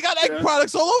 They got egg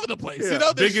products all over the place. Yeah. You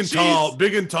know, Big and tall.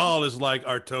 Big and tall is like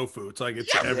our tofu. It's like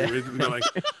it's everywhere.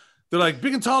 They're like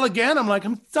big and tall again. I'm like,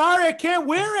 I'm sorry, I can't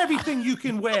wear everything you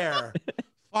can wear.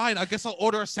 Fine, I guess I'll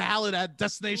order a salad at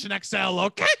Destination XL.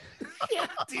 Okay. Yeah,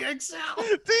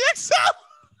 DXL.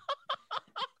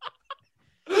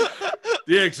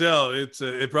 DXL.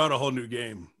 It brought a whole new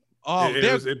game. Oh,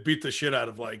 it beat the shit out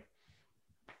of like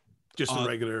just a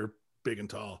regular big and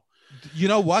tall. You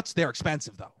know what? They're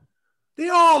expensive though.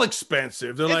 They're all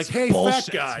expensive. They're like, hey, bullshit.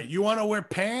 fat guy, you want to wear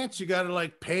pants? You got to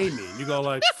like pay me. You go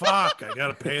like, fuck, I got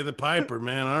to pay the piper,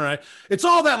 man. All right. It's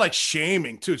all that like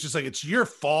shaming too. It's just like, it's your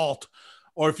fault.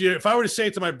 Or if I were to say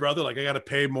it to my brother, like I got to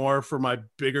pay more for my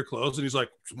bigger clothes, and he's like,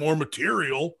 it's more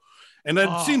material. And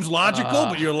that seems logical,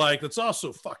 but you're like, that's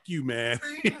also fuck you, man.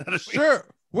 You know what I mean? Sure.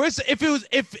 Whereas if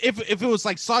it was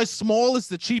like size small is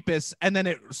the cheapest, and then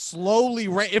it slowly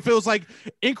if it was like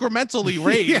incrementally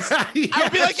raised, I'd be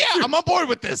like, yeah, I'm on board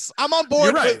with this. I'm on board.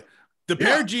 You're right. The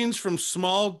pair of jeans from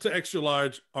small to extra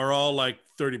large are all like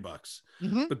 $30.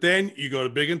 Mm-hmm. But then you go to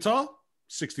big and tall,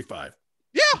 65.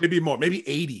 Yeah. Maybe more, maybe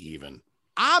 80 even.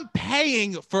 I'm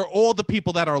paying for all the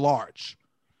people that are large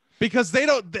because they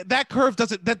don't, that curve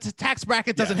doesn't, that tax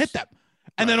bracket doesn't hit them.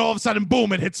 And then all of a sudden,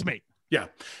 boom, it hits me. Yeah.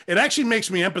 It actually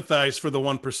makes me empathize for the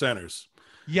 1%ers.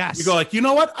 Yes. You go like, you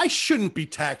know what? I shouldn't be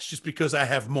taxed just because I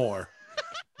have more.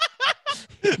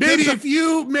 Maybe if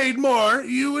you made more,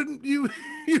 you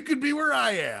could be where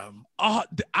I am.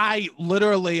 I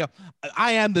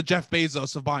am the Jeff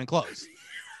Bezos of buying clothes.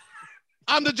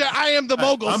 I am the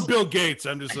mogul. I'm Bill Gates.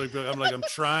 I'm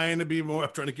trying to be more.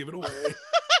 I'm trying to give it away.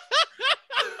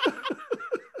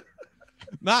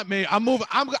 Not me. I'm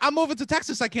moving to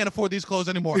Texas. I can't afford these clothes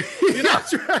anymore. You know,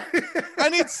 That's right. I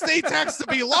need state tax to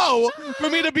be low for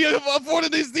me to be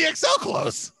affording these DXL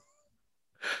clothes.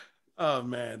 Oh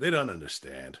man, they don't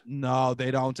understand. No,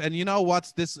 they don't. And you know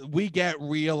what's this? We get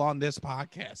real on this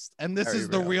podcast, and this is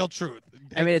the real truth.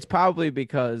 I mean, it's probably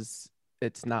because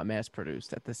it's not mass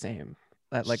produced at the same,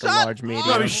 at like a large medium.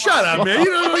 I mean, shut up, man. You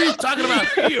don't know what you're talking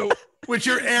about. You with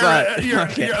your your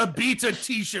Abita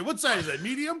t-shirt. What size is that?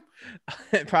 Medium?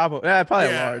 Probably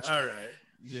large. All right.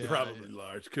 Yeah, probably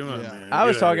large. Come on, man. I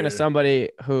was talking to somebody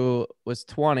who was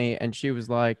 20, and she was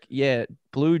like, "Yeah,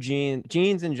 blue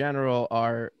jeans in general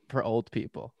are for old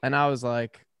people." And I was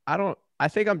like, I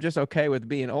think I'm just okay with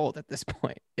being old at this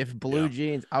point. If blue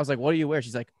jeans, I was like, "What do you wear?"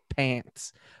 She's like,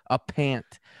 "Pants, a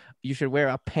pant. You should wear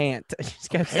a pant." She's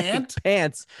got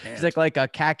pants. She's like a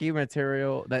khaki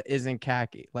material that isn't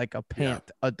khaki, like a pant.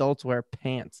 Yeah. Adults wear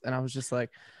pants, and I was just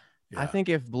like, I think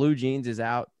if blue jeans is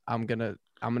out, I'm gonna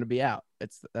be out.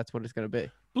 That's what it's gonna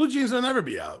be. Blue jeans will never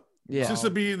be out. Yeah, it's just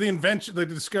to be the invention, the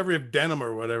discovery of denim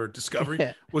or whatever.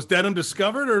 Discovery was denim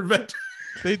discovered or invented?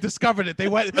 They discovered it. They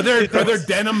went. Are there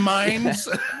denim mines?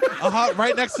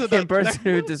 Right next to the person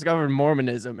who discovered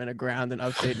Mormonism in a ground in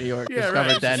upstate New York.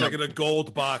 Discovered denim. It's like in a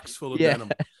gold box full of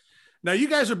denim. Now you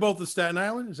guys are both in Staten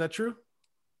Island. Is that true?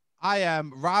 I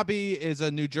am. Robbie is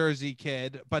a New Jersey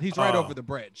kid, but he's right over the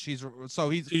bridge.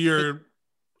 You're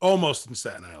almost in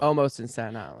Staten Island. Almost in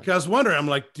Staten Island. Because I was wondering, I'm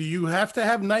like, do you have to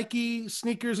have Nike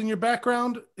sneakers in your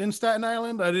background in Staten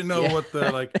Island? I didn't know what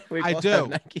the like.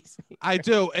 I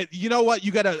do. You know what?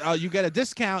 You get a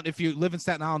discount if you live in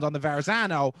Staten Island on the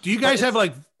Verrazano. Do you guys have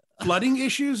like flooding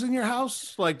issues in your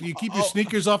house? Like, do you keep your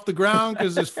sneakers off the ground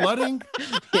because there's flooding?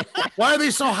 Why are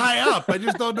they so high up? I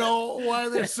just don't know why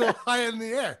they're so high in the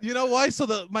air. You know why?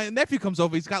 So my nephew comes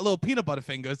over. He's got little peanut butter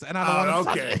fingers, and I don't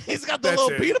want to touch it. He's got the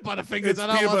little peanut butter fingers. It's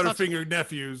peanut butter finger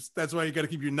nephews. That's why you got to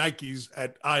keep your Nikes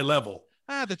at eye level.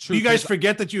 The truth. Do you guys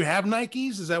forget that you have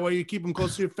Nikes? Is that why you keep them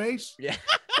close to your face? Yeah.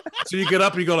 So you get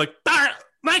up and you go like,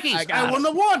 Nikes. I wouldn't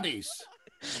have worn these.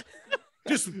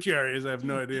 Just curious. I have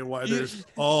no idea why they're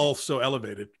all so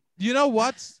elevated. You know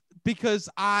what? Because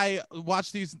I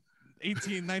watch these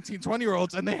 18, 19,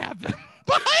 20-year-olds and they have them.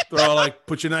 They're all like,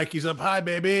 put your Nikes up high,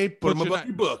 baby. Put them above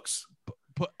your books.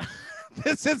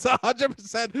 This is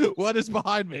 100% what is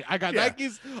behind me. I got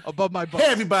Nikes above my books.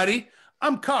 Hey, everybody.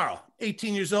 I'm Carl,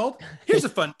 18 years old. Here's a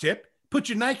fun tip. Put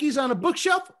your Nikes on a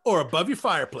bookshelf or above your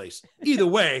fireplace. Either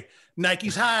way,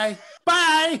 Nikes high.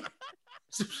 Bye.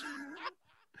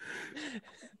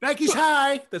 Nike's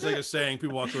high. That's like a saying.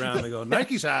 People walk around and they go,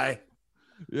 Nike's high.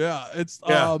 Yeah, it's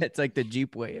like the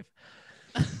Jeep wave.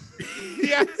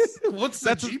 Yes. What's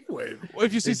the Jeep wave?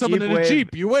 If you see someone in a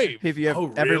Jeep, you wave. If you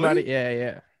have everybody,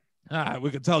 yeah. We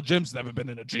can tell Jim's never been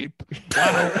in a Jeep.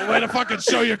 Way to fucking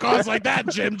show your cars like that,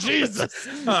 Jim. Jesus.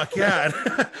 Oh, God.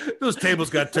 Those tables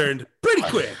got turned pretty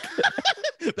quick.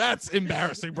 That's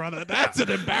embarrassing, brother. That's an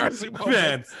embarrassing moment.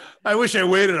 Man, I wish I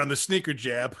waited on the sneaker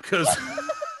jab because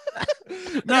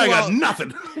now I got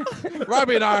nothing.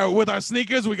 Robbie and I are with our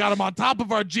sneakers. We got them on top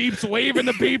of our Jeeps, waving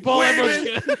to people.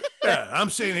 Waving. Yeah, I'm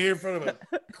sitting here in front of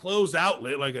a closed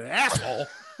outlet like an asshole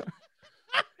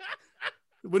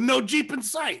with no Jeep in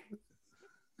sight.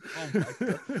 Oh my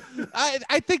God.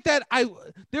 I think that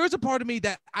there is a part of me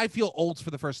that I feel old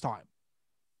for the first time.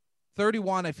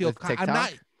 31, I feel I'm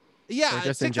not. Yeah, or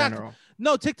just TikTok, in general.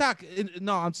 No, TikTok.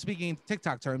 No, I'm speaking in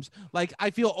TikTok terms. Like I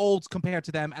feel old compared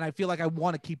to them, and I feel like I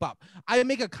want to keep up. I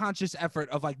make a conscious effort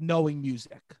of like knowing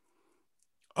music.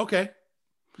 Okay.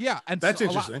 Yeah, and that's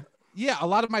interesting. A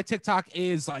lot of my TikTok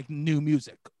is like new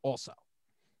music, also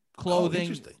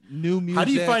clothing, new music. How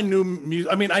do you find new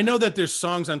music? I mean, I know that there's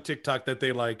songs on TikTok that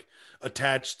they like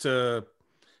attach to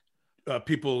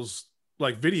people's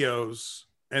like videos,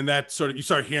 and that sort of you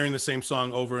start hearing the same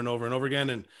song over and over and over again.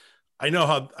 And I know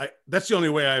how that's the only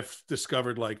way I've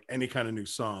discovered like any kind of new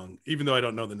song, even though I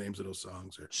don't know the names of those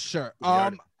songs. Or sure.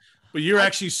 But you're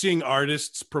actually seeing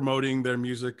artists promoting their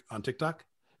music on TikTok?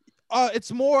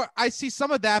 It's more, I see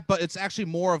some of that, but it's actually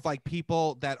more of like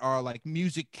people that are like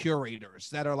music curators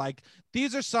that are like,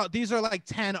 these are like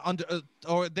 10 under,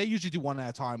 or they usually do one at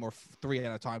a time or 3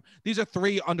 at a time. These are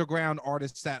 3 underground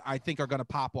artists that I think are going to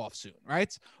pop off soon.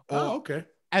 Right. Okay.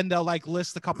 And they'll like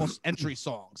list a couple entry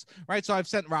songs. Right. So I've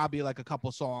sent Robbie like a couple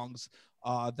songs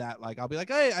that like, I'll be like,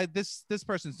 hey, this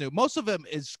person's new. Most of them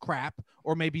is crap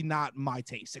or maybe not my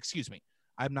taste. Excuse me.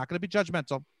 I'm not going to be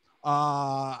judgmental.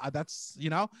 That's, you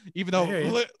know, even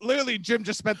though literally Jim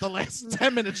just spent the last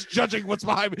 10 minutes judging what's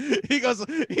behind me. He goes,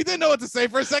 he didn't know what to say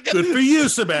for a second. Good for you,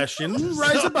 Sebastian.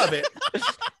 Rise above it.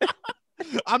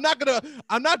 I'm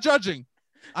not judging.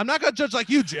 I'm not gonna judge like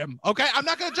you, Jim. Okay, I'm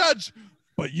not gonna judge,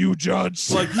 but you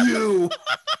judge like you.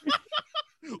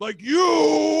 Like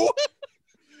you.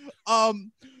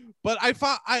 But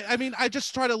I mean I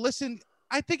just try to listen.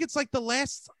 I think it's like the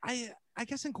last I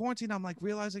guess in quarantine, I'm like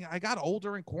realizing I got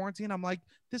older in quarantine. I'm like,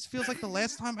 this feels like the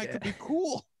last time I could be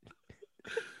cool.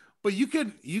 But you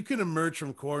can emerge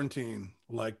from quarantine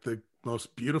like the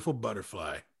most beautiful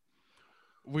butterfly.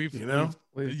 We've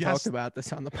talked about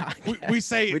this on the podcast. We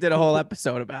say we did a whole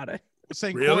episode about it. We're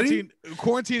saying really?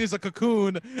 quarantine is a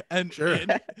cocoon, and sure.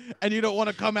 and you don't want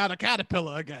to come out a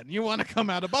caterpillar again. You want to come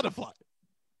out a butterfly.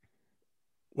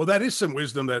 Well, that is some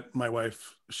wisdom that my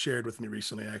wife shared with me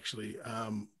recently, actually.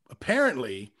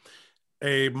 Apparently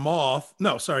a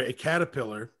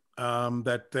caterpillar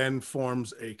that then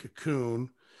forms a cocoon.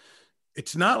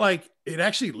 It's not like it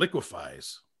actually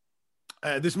liquefies.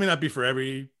 This may not be for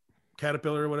every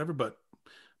caterpillar or whatever, but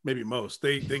maybe most.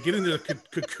 They get into the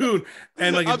cocoon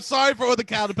and like. I'm sorry for all the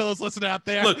caterpillars listening out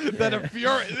there. Look, that are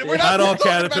furious. Not all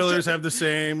caterpillars have the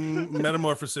same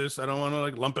metamorphosis. I don't want to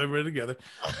like lump everybody together,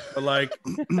 but like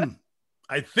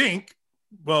I think,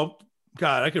 well.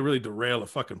 God, I could really derail a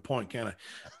fucking point, can't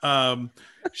I?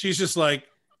 She's just like,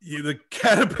 the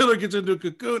caterpillar gets into a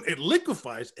cocoon, it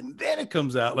liquefies, and then it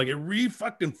comes out. Like, it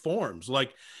re-fucking forms.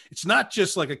 Like, it's not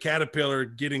just like a caterpillar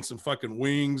getting some fucking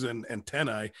wings and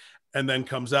antennae, and then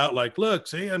comes out like, look,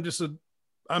 see,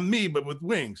 I'm me, but with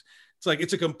wings. It's like,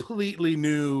 it's a completely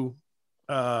new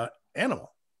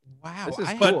animal. Wow. This is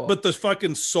cool. But the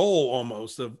fucking soul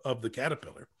almost of the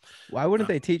caterpillar. Why wouldn't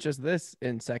they teach us this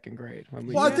in second grade?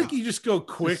 I think you just go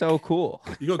quick. It's so cool.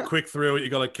 You go quick through it. You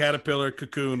go like caterpillar,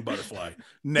 cocoon, butterfly.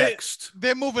 Next.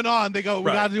 They're moving on. They go,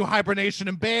 we got to do hibernation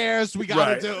and bears. We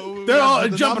got to do. They're all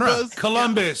jumping around.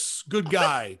 Columbus, good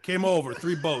guy. Came over,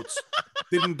 3 boats.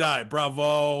 Didn't die.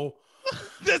 Bravo.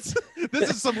 This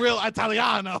is some real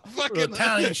Italiano. Fucking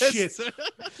Italian shit.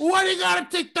 Why do you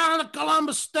got to take down the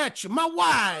Columbus statue? My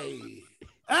why?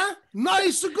 Huh? No,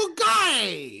 he's a good guy.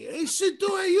 He should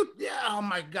do it. Yeah, oh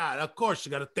my God. Of course,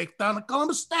 you got to take down the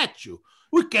Columbus statue.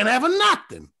 We can't have a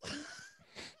nothing.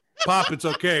 Pop, it's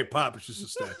okay. Pop, it's just a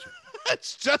statue.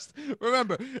 It's just,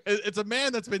 remember, it's a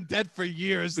man that's been dead for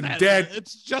years. Dead.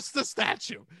 It's just a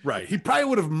statue. Right. He probably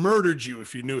would have murdered you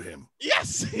if you knew him.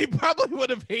 Yes, he probably would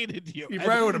have hated you. He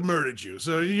probably would have murdered you.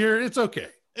 So it's okay.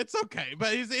 It's okay,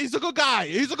 but he's a good guy.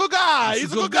 He's a good guy.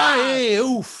 He's a good guy. Hey,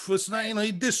 oof. It's not,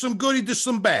 he did some good. He did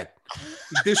some bad.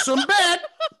 He did some bad.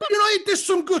 But, he did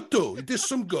some good too. He did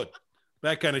some good.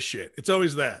 That kind of shit. It's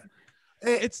always that.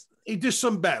 Hey, he did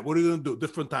some bad. What are you gonna do?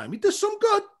 Different time. He did some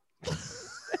good.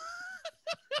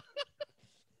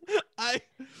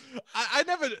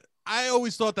 I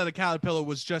always thought that a caterpillar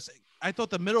was just I thought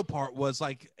the middle part was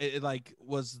like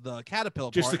was the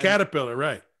caterpillar Just part. the caterpillar,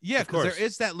 right? Yeah, Of because there course.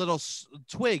 is that little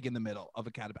twig in the middle of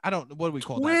a caterpillar. I don't. What do we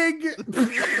call Twig.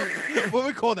 that? What do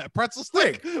we call that? Pretzel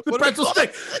stick. Twig. The What do we pretzel call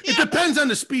stick. that? It depends on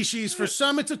the species. For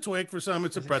some, it's a twig. For some,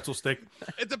 it's a pretzel stick.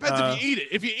 It depends if you eat it.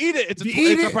 If you eat it, it's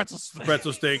a a pretzel stick.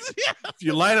 Pretzel stick. Yeah. If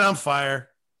you light it on fire,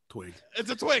 twig. It's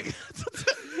a twig.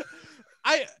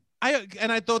 I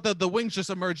thought that the wings just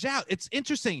emerged out. It's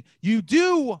interesting. You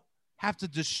do have to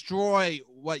destroy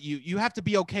what you have to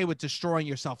be okay with destroying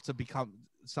yourself to become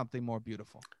something more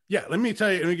beautiful. Yeah, let me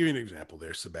tell you. Let me give you an example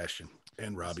there, Sebastian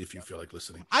and Robbie, if you feel like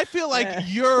listening. I feel like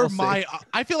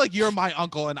I feel like you're my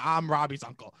uncle and I'm Robbie's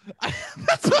uncle.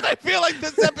 That's what I feel like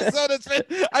this episode has been.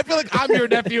 I feel like I'm your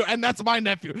nephew and that's my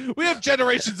nephew. We have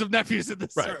generations of nephews in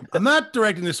this room. I'm not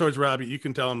directing this towards Robbie. You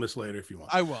can tell him this later if you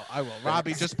want. I will.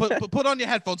 Robbie, just put on your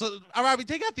headphones. Robbie,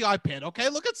 take out the iPad, okay?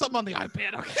 Look at something on the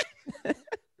iPad, okay?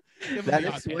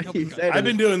 That's what he said. I've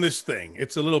been doing this thing.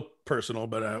 It's a little personal,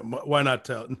 but why not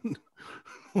tell?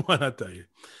 Why not tell you?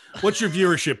 What's your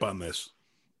viewership on this?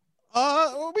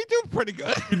 We do pretty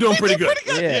good. You're doing pretty good.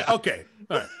 Yeah. Okay.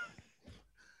 All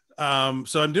right.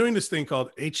 So I'm doing this thing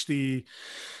called HDRM.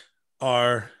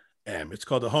 It's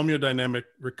called the Homeodynamic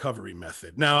Recovery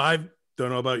Method. Now, I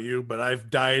don't know about you, but I've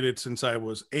dieted since I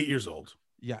was 8 years old.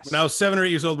 Yes. When I was 7 or 8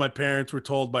 years old, my parents were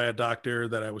told by a doctor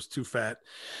that I was too fat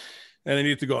and I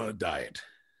needed to go on a diet.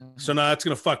 So now it's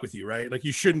going to fuck with you, right? Like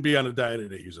you shouldn't be on a diet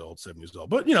at 8 years old, 7 years old.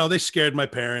 But, they scared my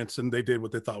parents and they did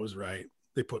what they thought was right.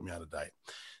 They put me on a diet.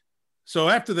 So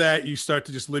after that, you start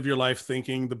to just live your life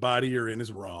thinking the body you're in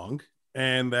is wrong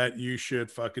and that you should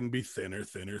fucking be thinner.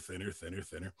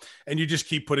 And you just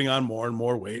keep putting on more and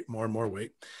more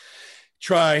weight.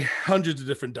 Try hundreds of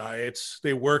different diets.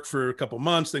 They work for a couple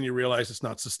months. Then you realize it's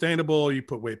not sustainable. You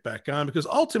put weight back on because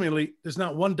ultimately there's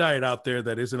not one diet out there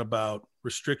that isn't about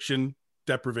restriction,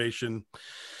 deprivation,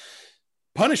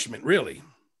 punishment, really.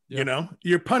 Yeah.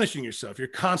 You're punishing yourself. You're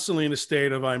constantly in a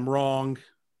state of I'm wrong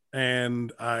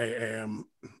and I am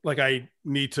like I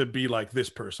need to be like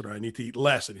this person, or I need to eat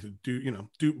less. I need to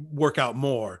do work out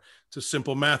more. It's a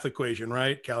simple math equation,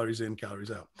 right? Calories in,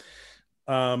 calories out.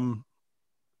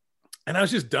 And I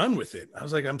was just done with it. I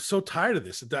was like, I'm so tired of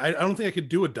this. I don't think I could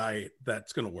do a diet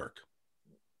that's going to work.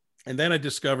 And then I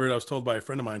discovered, I was told by a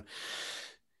friend of mine,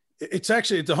 it's a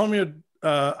homeo.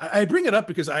 I bring it up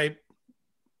because I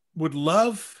would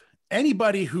love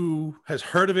anybody who has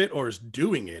heard of it or is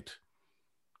doing it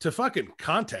to fucking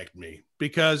contact me,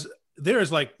 because there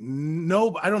is like I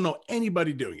don't know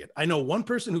anybody doing it. I know one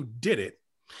person who did it.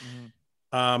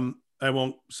 Mm-hmm. I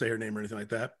won't say her name or anything like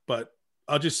that, but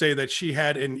I'll just say that she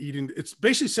had an eating. It's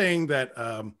basically saying that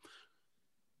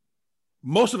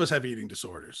most of us have eating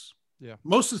disorders. Yeah.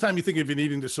 Most of the time you think of an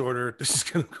eating disorder, this is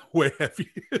going to go way heavy.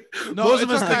 No, most of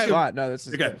us think this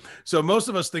is okay. Good. So most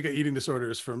of us think of eating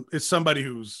disorder it's somebody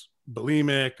who's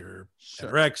bulimic or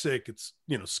anorexic. It's,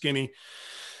 skinny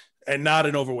and not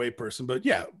an overweight person. But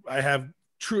yeah, I have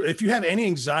if you have any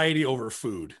anxiety over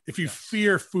food, if you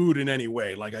fear food in any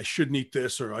way, like I shouldn't eat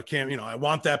this, or I can't, I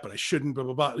want that, but I shouldn't, blah,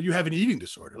 blah, blah. You have an eating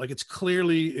disorder. Like it's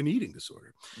clearly an eating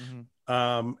disorder.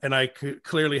 Mm-hmm. And I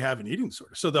clearly have an eating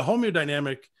disorder. So the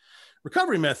homeodynamic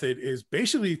recovery method is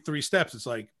basically 3 steps. It's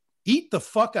like, eat the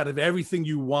fuck out of everything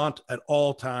you want at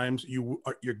all times.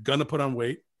 You're going to put on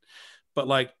weight, but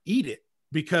like eat it,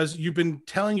 because you've been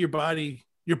telling your body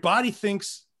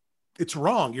thinks it's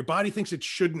wrong. Your body thinks it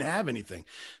shouldn't have anything.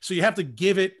 So you have to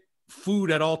give it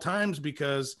food at all times,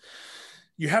 because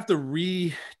you have to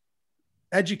re-educate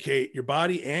your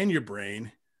body and your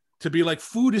brain to be like,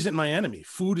 food isn't my enemy.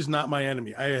 Food is not my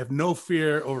enemy. I have no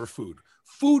fear over food.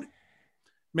 Food,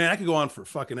 man, I could go on for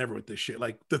fucking ever with this shit.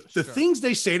 Like the things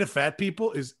they say to fat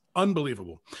people is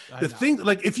unbelievable. The thing,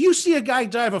 like if you see a guy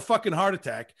die of a fucking heart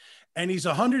attack and he's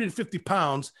 150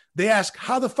 pounds, they ask,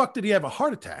 how the fuck did he have a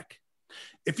heart attack?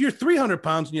 If you're 300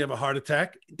 pounds and you have a heart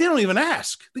attack, they don't even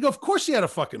ask. They go, of course he had a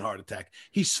fucking heart attack.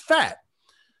 He's fat.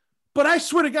 But I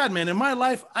swear to God, man, in my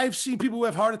life, I've seen people who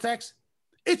have heart attacks.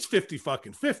 It's 50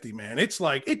 fucking 50, man. It's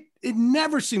like, it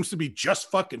never seems to be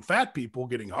just fucking fat people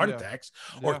getting heart attacks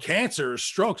or cancer or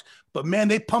strokes. But man,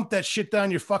 they pump that shit down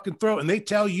your fucking throat and they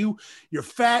tell you you're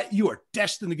fat. You are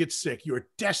destined to get sick. You are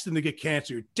destined to get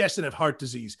cancer. You're destined to have heart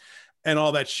disease and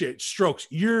all that shit, strokes.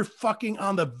 You're fucking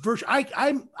on the verge.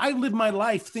 I live my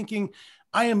life thinking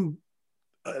I am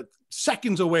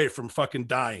seconds away from fucking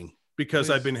dying because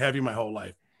I've been heavy my whole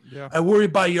life. Yeah. I worry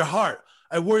about your heart.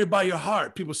 I worry about your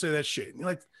heart. People say that shit. And you're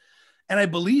like, and I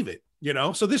believe it,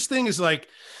 So this thing is like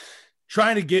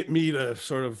trying to get me to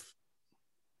sort of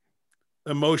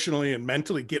emotionally and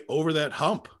mentally get over that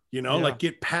hump, you know, like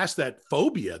get past that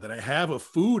phobia that I have of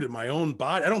food in my own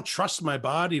body. I don't trust my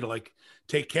body to like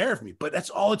take care of me, but that's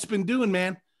all it's been doing,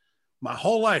 man. My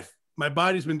whole life, my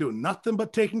body's been doing nothing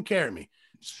but taking care of me.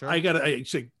 Sure. I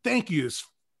say, thank you.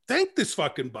 Thank this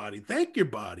fucking body. Thank your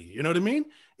body. You know what I mean?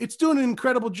 It's doing an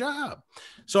incredible job.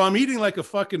 So I'm eating like a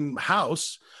fucking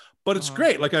house, but it's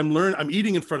great. Like I'm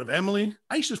eating in front of Emily.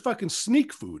 I used to fucking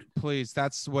sneak food. Please.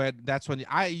 That's when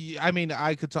I mean,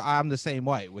 I'm the same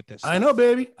way with this stuff. I know,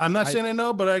 baby. I'm not saying I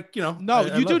know, but you do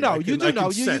know. You do know.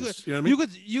 You know what I mean?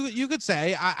 You could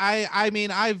say, I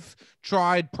mean, I've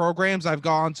tried programs. I've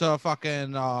gone to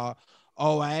fucking,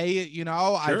 OA, you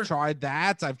know, I've tried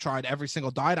that. I've tried every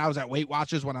single diet. I was at Weight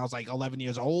Watchers when I was like 11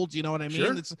 years old. You know what I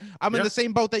mean? I'm in the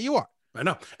same boat that you are. I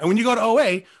know. And when you go to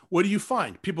OA, what do you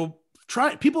find? People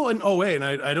in OA, and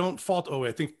I don't fault OA.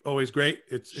 I think OA is great.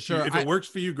 If it works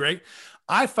for you, great.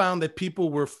 I found that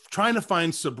people were trying to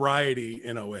find sobriety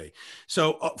in OA.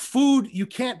 So food, you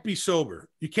can't be sober.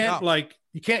 You can't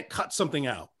you can't cut something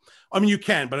out. I mean, you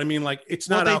can, but I mean, like, it's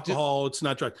not alcohol. It's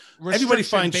not drug. Everybody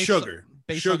finds sugar,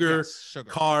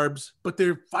 carbs, but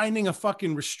they're finding a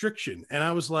fucking restriction. And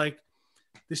I was like,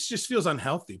 this just feels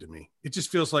unhealthy to me. It just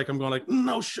feels like I'm going like,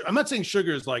 no, I'm not saying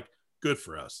sugar is like good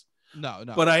for us. No.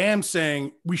 But I am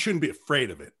saying we shouldn't be afraid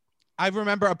of it. I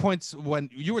remember a point when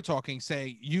you were talking,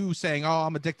 saying, oh,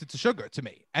 I'm addicted to sugar to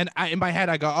me. And in my head,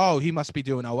 I go, oh, he must be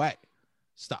doing OA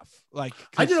stuff. Like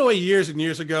I did OA years and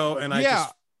years ago. And I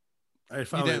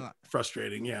found it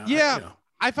frustrating. Yeah.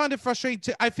 I found it frustrating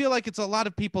too. I feel like it's a lot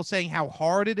of people saying how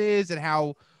hard it is and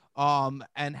how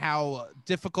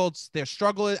difficult their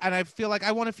struggle is. And I feel like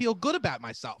I want to feel good about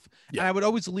myself. Yeah. And I would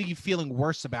always leave feeling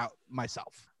worse about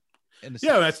myself.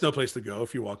 That's no place to go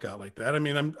if you walk out like that. I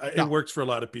mean, it works for a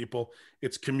lot of people.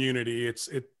 It's community.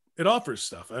 It offers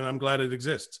stuff, and I'm glad it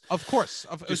exists. Of course,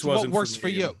 it's what works for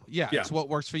you. Yeah, it's what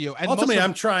works for you. And ultimately,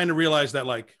 I'm trying to realize that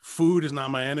like food is not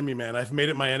my enemy, man. I've made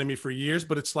it my enemy for years,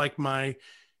 but it's like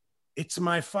it's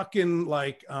my fucking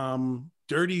like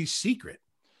dirty secret.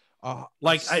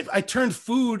 Like I turned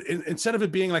food instead of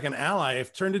it being like an ally,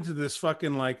 I've turned into this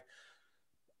fucking like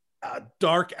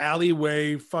dark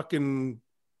alleyway fucking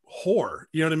whore.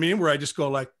 You know what I mean? Where I just go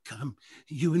like, come,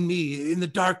 you and me in the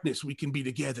darkness, we can be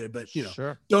together, but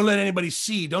don't let anybody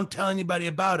see. Don't tell anybody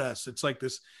about us. It's like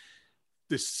this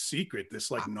secret, this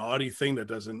like naughty thing that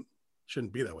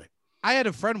shouldn't be that way. I had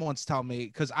a friend once tell me,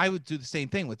 because I would do the same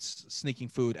thing with sneaking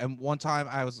food. And one time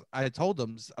I told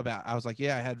him I was like,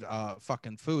 yeah, I had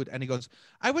fucking food. And he goes,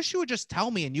 I wish you would just tell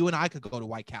me and you and I could go to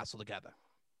White Castle together.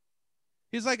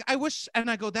 He's like, I wish. And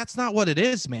I go, that's not what it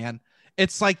is, man.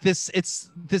 It's like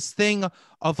it's this thing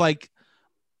of like,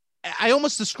 I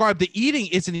almost describe the eating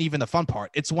isn't even the fun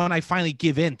part. It's when I finally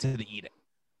give in to the eating.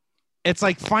 It's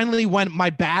like finally when my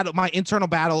internal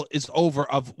battle is over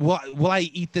of will I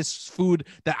eat this food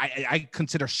that I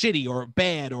consider shitty or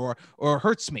bad or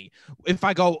hurts me. If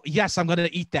I go, yes, I'm going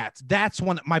to eat that. That's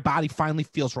when my body finally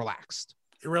feels relaxed.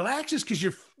 It relaxes because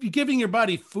you're giving your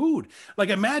body food. Like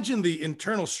imagine the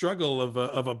internal struggle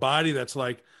of a body that's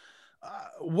like,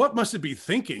 what must it be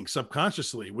thinking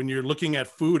subconsciously when you're looking at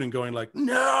food and going like,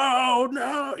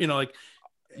 no, you know, like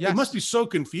it must be so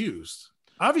confused.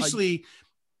 Obviously,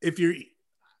 if you're,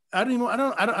 I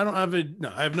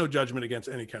have no judgment against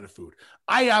any kind of food.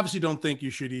 I obviously don't think you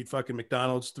should eat fucking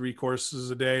McDonald's 3 courses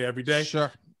a day every day.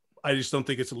 Sure. I just don't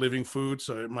think it's a living food.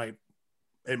 So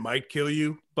it might kill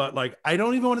you, but like, I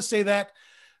don't even want to say that.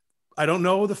 I don't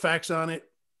know the facts on it.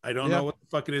 I don't know what the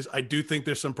fuck it is. I do think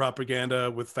there's some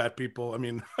propaganda with fat people. I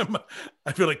mean,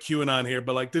 I feel like QAnon here,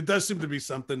 but like there does seem to be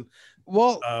something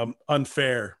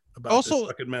unfair about this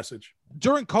fucking message.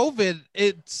 During COVID,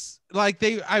 it's like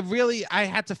I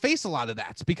had to face a lot of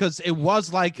that because it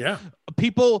was like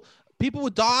people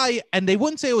would die and they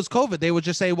wouldn't say it was COVID. They would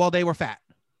just say, well, they were fat.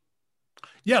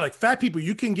 Yeah, like fat people,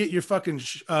 you can get your fucking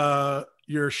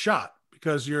your shot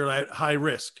because you're at high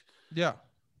risk. Yeah.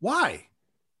 Why?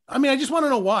 I mean, I just want to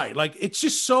know why. Like, it's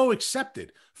just so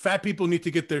accepted. Fat people need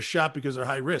to get their shot because they're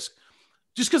high risk.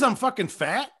 Just because I'm fucking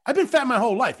fat? I've been fat my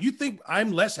whole life. You think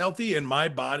I'm less healthy in my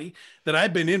body that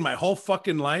I've been in my whole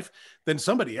fucking life than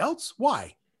somebody else?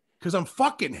 Why? Because I'm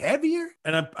fucking heavier?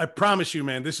 And I promise you,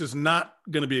 man, this is not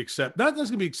going to be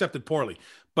accepted poorly.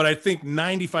 But I think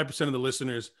 95% of the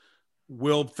listeners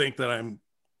will think that I'm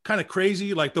kind of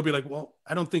crazy. Like they'll be like, well,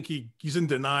 I don't think he's in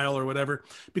denial or whatever,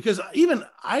 because even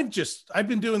I've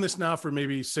been doing this now for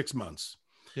maybe 6 months.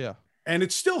 Yeah. And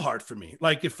it's still hard for me.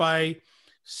 Like if I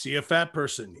see a fat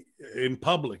person in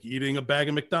public eating a bag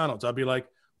of McDonald's, I'll be like,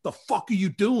 the fuck are you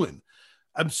doing?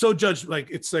 I'm so judged. Like,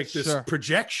 it's like this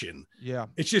projection. Yeah.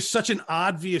 It's just such an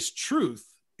obvious truth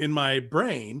in my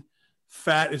brain.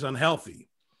 Fat is unhealthy.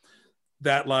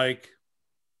 that like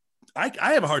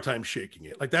I have a hard time shaking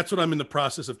it. Like that's what I'm in the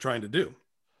process of trying to do.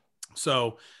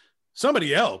 So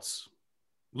somebody else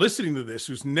listening to this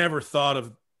who's never thought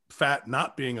of fat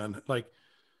not being on, like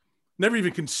never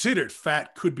even considered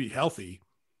fat could be healthy.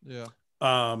 Yeah.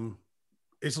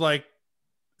 It's like,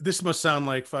 this must sound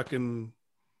like fucking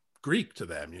Greek to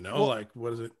them, you know? Well, like,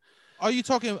 what is it? Are you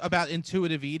talking about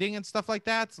intuitive eating and stuff like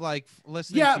that? Like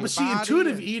listening Yeah, to your but see, body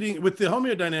intuitive and- eating with the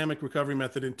homeodynamic recovery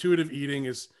method, intuitive eating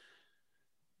is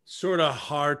sort of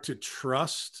hard to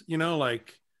trust, you know,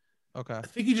 like Okay. I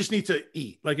think you just need to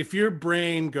eat. Like if your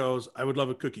brain goes, I would love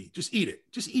a cookie, just eat it.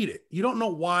 Just eat it. You don't know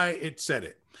why it said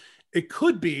it. It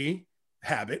could be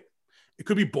habit. It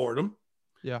could be boredom.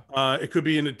 Yeah. It could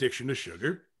be an addiction to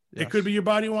sugar. Yes. It could be your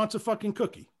body wants a fucking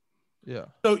cookie. Yeah.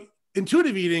 So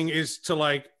intuitive eating is to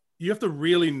like, you have to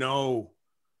really know,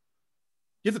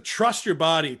 you have to trust your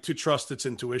body to trust its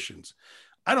intuitions.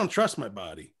 I don't trust my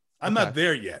body. I'm not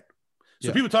there yet. So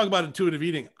Yeah. people talk about intuitive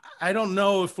eating. I don't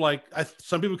know if like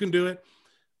some people can do it.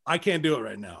 I can't do it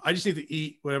right now. I just need to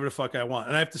eat whatever the fuck I want.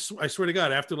 And I swear to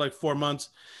God, after like 4 months,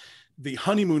 the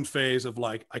honeymoon phase of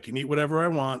like, I can eat whatever I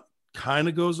want kind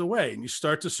of goes away. And you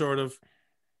start to sort of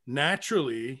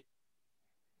naturally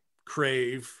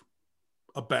crave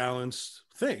a balanced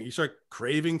thing. You start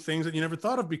craving things that you never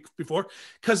thought of before.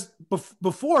 Because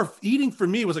before, eating for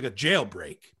me was like a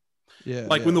jailbreak. Yeah.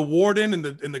 Like when the warden and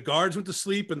the guards went to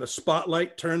sleep and the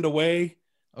spotlight turned away,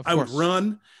 I would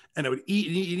run and I would eat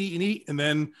and eat and eat and eat. And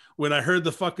then when I heard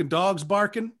the fucking dogs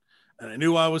barking and I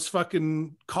knew I was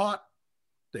fucking caught,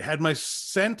 they had my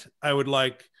scent, I would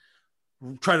like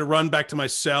try to run back to my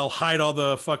cell, hide all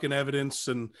the fucking evidence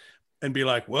and be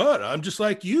like, what? I'm just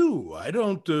like you. I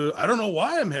don't know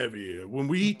why I'm heavy. When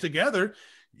we eat together,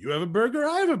 you have a burger,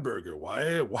 I have a burger.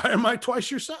 Why am I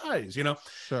twice your size? You know?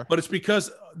 Sure. But it's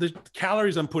because the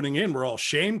calories I'm putting in were all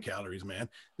shame calories, man.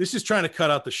 This is trying to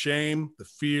cut out the shame, the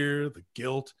fear, the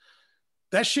guilt.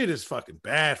 That shit is fucking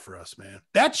bad for us, man.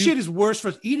 That shit is worse for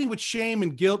us. Eating with shame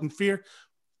and guilt and fear,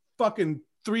 fucking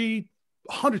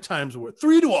 300 times worse.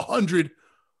 3 to 100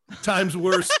 times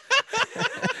worse.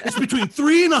 It's between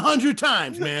 3 and 100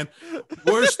 times, man.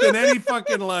 Worse than any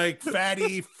fucking like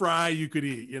fatty fry you could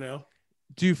eat, you know?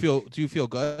 Do you feel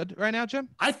good right now, Jim?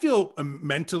 I feel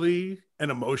mentally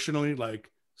and emotionally like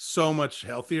so much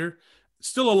healthier.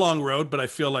 Still a long road, but I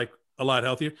feel like a lot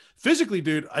healthier. Physically,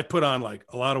 dude, I put on like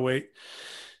a lot of weight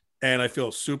and I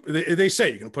feel super. They say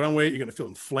you're going to put on weight, you're going to feel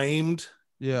inflamed.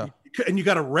 Yeah. And you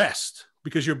got to rest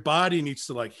because your body needs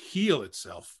to like heal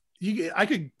itself. I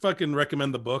could fucking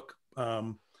recommend the book.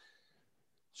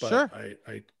 Sure.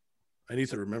 I need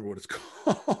to remember what it's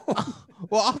called.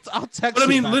 Well, I'll text. But I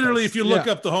mean, you literally, this. if you look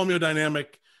up the homeodynamic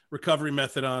recovery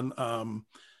method on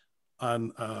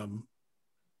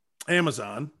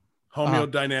Amazon,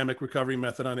 homeodynamic recovery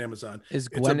method on Amazon, Is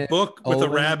it's a book with a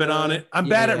rabbit on it. I'm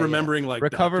bad at remembering like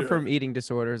Recover from Eating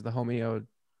Disorders, the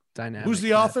homeodynamic. Who's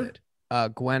the author?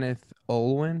 Gwyneth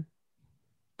Olwen.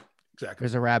 Exactly.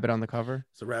 There's a rabbit on the cover.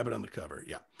 It's a rabbit on the cover.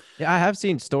 Yeah. Yeah, I have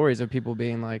seen stories of people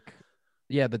being like,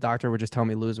 yeah, the doctor would just tell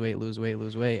me lose weight.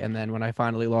 And then when I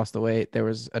finally lost the weight, there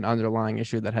was an underlying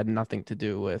issue that had nothing to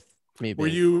do with me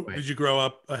being Did you grow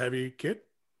up a heavy kid?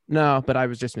 No, but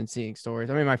I've just been seeing stories.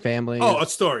 I mean, my family. Oh, a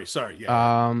story. Sorry.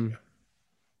 Yeah.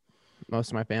 Most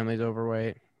of my family's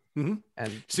overweight. Mm-hmm.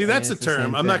 And see, that's the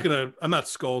term. I'm thing. not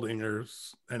scolding or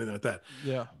anything like that.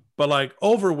 Yeah. But like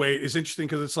overweight is interesting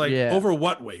because it's like over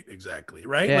what weight exactly,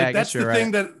 right? Yeah, like that's the thing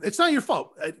that it's not your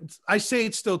fault. I say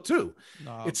it's still too.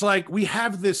 No. It's like we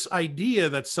have this idea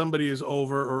that somebody is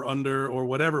over or under or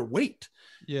whatever weight.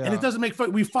 Yeah. And it doesn't make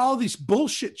fun. We follow these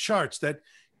bullshit charts that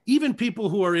even people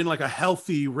who are in like a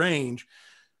healthy range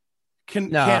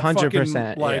can't 100%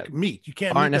 fucking like meet. You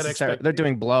can't aren't meet that necessarily. expectation. They're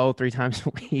doing blow 3 times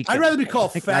a week. I'd rather be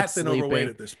called like fat than sleeping. overweight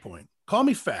at this point. Call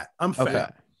me fat. I'm fat. Okay.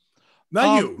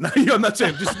 Not you. I'm not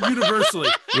saying just universally.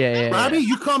 Yeah. Robbie,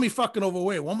 you call me fucking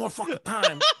overweight one more fucking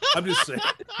time. I'm just saying.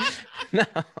 No.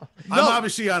 I'm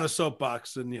obviously on a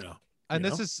soapbox, and And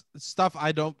this is stuff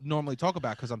I don't normally talk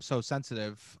about because I'm so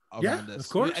sensitive around this. Of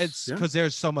course. It's because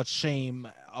there's so much shame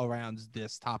around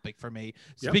this topic for me.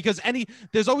 Yeah. Because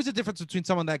there's always a difference between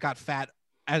someone that got fat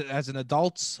as an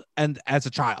adult and as a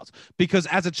child. Because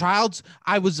as a child,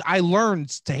 I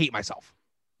learned to hate myself.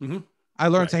 Mm-hmm. I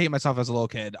learned to hate myself as a little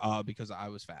kid because I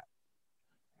was fat.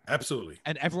 Absolutely.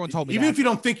 And everyone told me even if you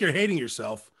don't think you're hating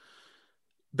yourself,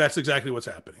 that's exactly what's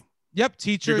happening. Yep,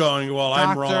 teachers. You're going, well, doctors,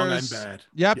 I'm wrong, I'm bad.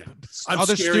 Yep. Yeah. I'm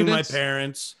other scaring students. my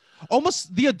parents.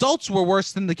 Almost the adults were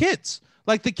worse than the kids.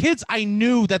 Like the kids, I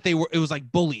knew that it was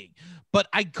like bullying, but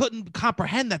I couldn't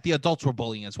comprehend that the adults were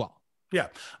bullying as well. Yeah.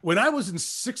 When I was in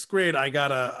 6th grade, I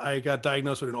got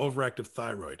diagnosed with an overactive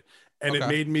thyroid, and it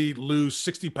made me lose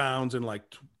 60 pounds in like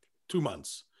 2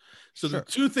 months. So the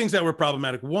two things that were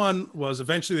problematic, one was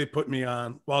eventually they put me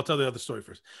on, well, I'll tell the other story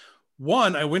first.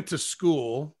 One, I went to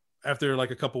school after like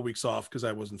a couple weeks off because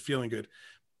I wasn't feeling good.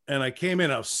 And I came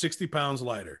in, I was 60 pounds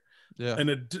lighter. Yeah.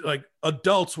 And like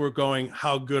adults were going,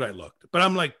 how good I looked. But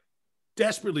I'm like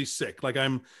desperately sick. Like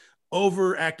I'm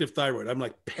overactive thyroid. I'm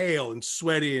like pale and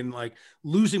sweaty and like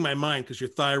losing my mind because your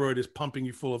thyroid is pumping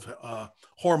you full of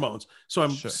hormones. So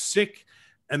I'm sick.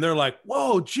 And they're like,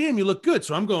 whoa, Jim, you look good.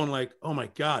 So I'm going like, oh my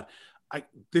God,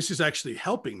 this is actually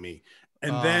helping me.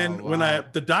 And then when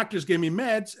the doctors gave me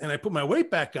meds and I put my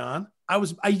weight back on,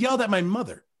 I yelled at my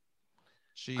mother.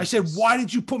 Jesus. I said, why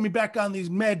did you put me back on these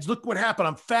meds? Look what happened.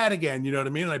 I'm fat again. You know what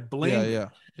I mean? And I blamed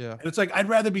her. Yeah. And it's like, I'd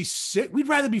rather be sick. We'd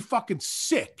rather be fucking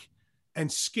sick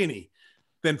and skinny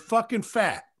than fucking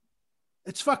fat.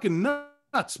 It's fucking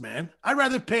nuts, man. I'd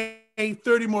rather pay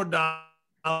 $30 more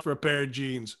for a pair of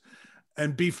jeans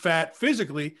and be fat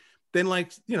physically than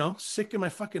like, you know, sick in my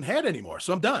fucking head anymore.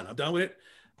 So I'm done with it.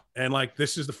 And like,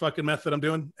 this is the fucking method I'm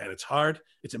doing. And it's hard.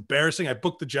 It's embarrassing. I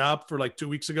booked the job for like 2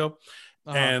 weeks ago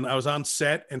and I was on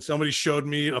set and somebody showed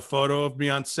me a photo of me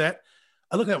on set.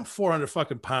 I looked at him 400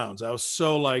 fucking pounds. I was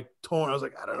so like torn. I was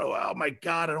like, I don't know. Oh my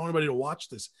God. I don't want anybody to watch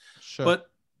this, but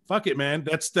fuck it, man.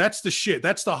 That's the shit.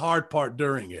 That's the hard part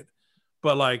during it.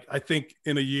 But like, I think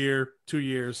in a year, 2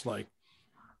 years, like,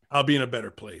 I'll be in a better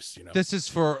place, you know. This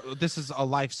is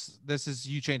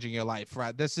you changing your life,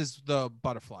 right? This is the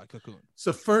butterfly cocoon. It's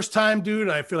the first time, dude,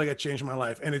 I feel like I changed my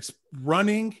life. And it's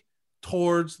running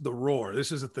towards the roar.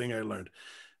 This is the thing I learned.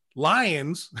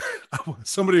 Lions,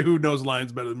 somebody who knows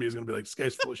lions better than me is going to be like, this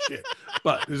guy's full of shit.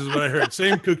 But this is what I heard.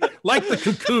 Like the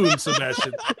cocoon,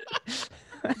 Sebastian.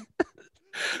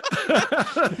 Like,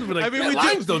 I mean,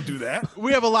 lions don't do that.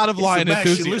 We have a lot of lion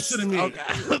enthusiasts. Listen to me.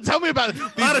 Okay. Tell me about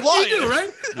these lions, right?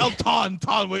 Ton.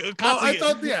 I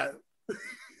thought, yeah.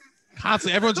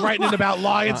 Constantly, everyone's writing in about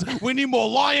lions. We need more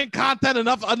lion content.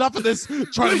 Enough of this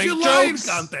trying to make jokes.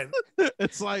 Content?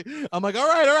 It's like I'm like, all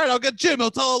right. I'll get Jim.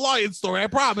 He'll tell a lion story. I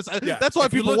promise. Yeah. That's why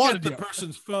people want the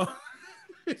person's phone.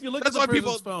 If you look at the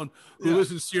person's phone who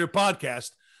listens to your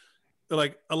podcast,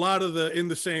 like a lot of in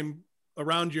the same.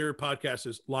 Around your podcast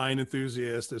is lion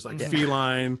enthusiast. There's like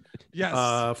feline,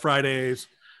 Fridays,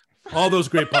 all those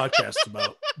great podcasts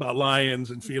about lions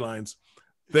and felines.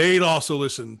 They'd also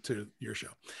listen to your show.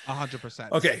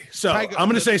 100%. Okay, so I'm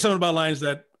going to say something about lions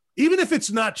that even if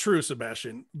it's not true,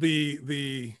 Sebastian,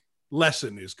 the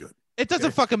lesson is good. It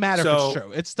doesn't fucking matter if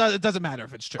it's true. It doesn't matter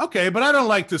if it's true. Okay, but I don't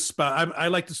like to spout. I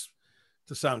like to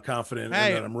sound confident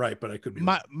and that I'm right, but I could be.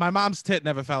 My mom's tit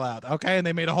never fell out. Okay, and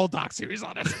they made a whole doc series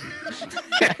on it.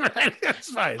 That's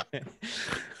fine.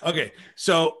 Okay,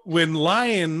 so when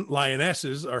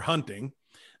lionesses are hunting,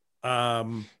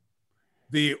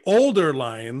 the older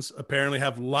lions apparently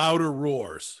have louder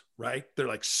roars. Right? They're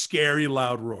like scary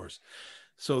loud roars.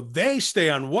 So they stay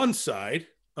on one side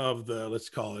of the, let's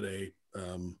call it a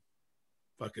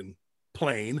fucking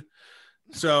plain.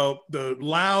 So the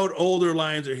loud older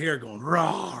lions are here going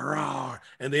rah, rah.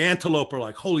 And the antelope are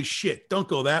like, holy shit, don't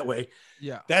go that way.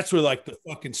 Yeah. That's where like the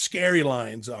fucking scary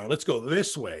lions are. Let's go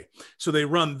this way. So they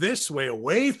run this way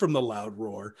away from the loud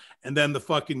roar. And then the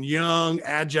fucking young,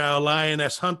 agile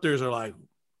lioness hunters are like,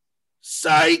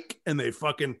 psych. And they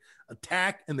fucking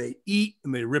attack and they eat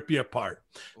and they rip you apart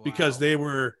because they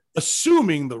were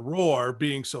assuming the roar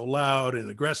being so loud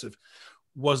and aggressive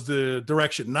was the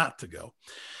direction not to go.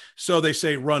 So they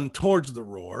say run towards the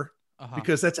roar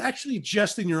because that's actually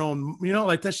just in your own, you know,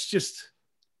 like that's just,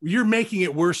 you're making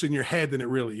it worse in your head than it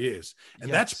really is.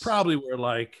 And that's probably where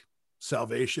like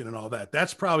salvation and all that,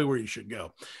 that's probably where you should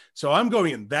go. So I'm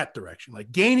going in that direction.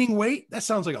 Like gaining weight, that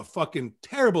sounds like a fucking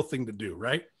terrible thing to do,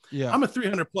 right? Yeah. I'm a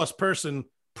 300 plus person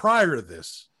prior to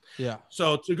this. Yeah.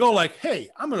 So to go like, hey,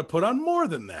 I'm going to put on more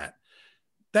than that.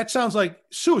 That sounds like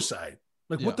suicide.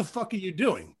 Like, what the fuck are you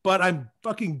doing? But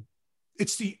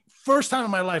it's the first time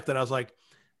in my life that I was like,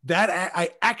 that I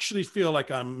actually feel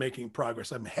like I'm making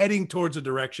progress. I'm heading towards in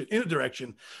a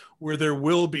direction where there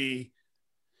will be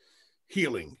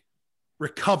healing,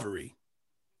 recovery.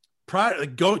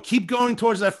 Keep going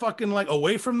towards that fucking like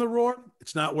away from the roar.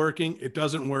 It's not working. It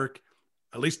doesn't work,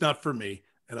 at least not for me.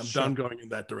 And I'm done going in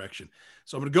that direction.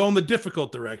 So I'm going to go in the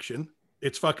difficult direction.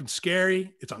 It's fucking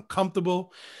scary. It's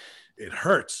uncomfortable. It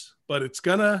hurts, but I'm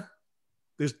going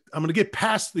to get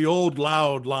past the old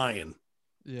loud lion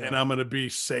and I'm going to be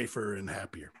safer and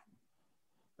happier.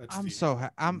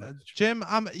 Jim,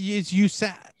 you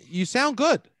sound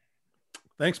good.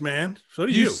 Thanks, man. So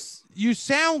do you. You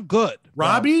sound good.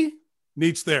 Robbie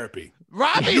needs therapy.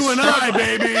 Robbie, You and I,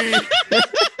 baby.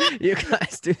 You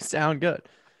guys do sound good.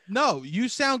 No, you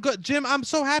sound good, Jim. I'm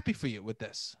so happy for you with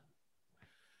this.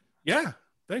 Yeah.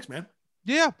 Thanks, man.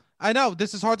 Yeah, I know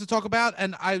this is hard to talk about,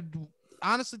 and I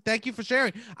honestly thank you for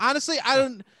sharing. Honestly, I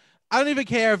don't even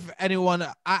care if anyone.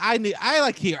 I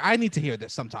need to hear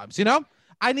this sometimes. You know,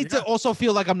 I need to also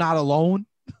feel like I'm not alone.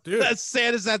 Dude. As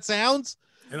sad as that sounds.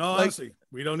 In all honesty,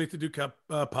 we don't need to do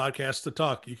podcasts to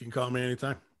talk. You can call me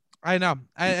anytime. I know,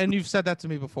 and you've said that to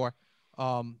me before.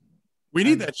 We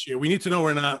need that shit. We need to know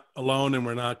we're not alone and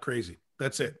we're not crazy.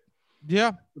 That's it.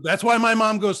 Yeah. That's why my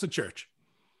mom goes to church.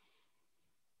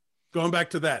 Going back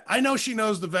to that. I know she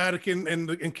knows the Vatican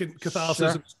and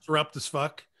Catholicism is corrupt as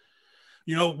fuck.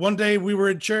 You know, one day we were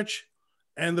in church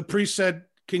and the priest said,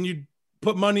 "Can you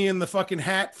put money in the fucking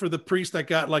hat for the priest that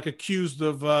got like accused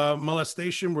of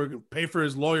molestation? We're going to pay for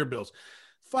his lawyer bills."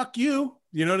 Fuck you.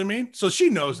 You know what I mean? So she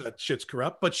knows that shit's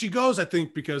corrupt, but she goes, I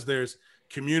think, because there's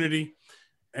community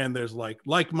and there's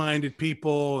like-minded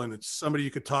people, and it's somebody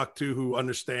you could talk to who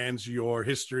understands your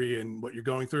history and what you're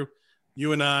going through.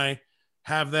 You and I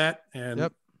have that, and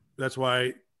that's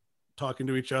why talking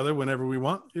to each other whenever we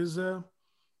want is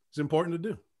important to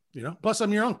do. You know. Plus,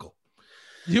 I'm your uncle.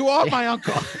 You are my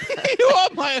uncle. You are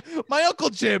my uncle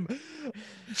Jim.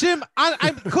 Jim,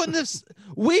 I couldn't have.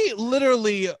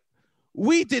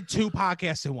 We did 2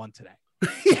 podcasts in one today.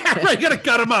 Yeah, you gotta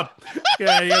cut them up.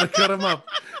 Yeah, you gotta cut them up.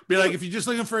 Be like, if you're just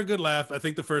looking for a good laugh, I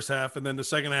think the first half, and then the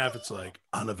second half, it's like,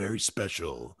 on a very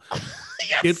special,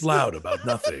 Get loud about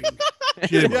nothing.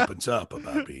 Jim opens up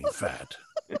about being fat.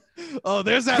 Oh,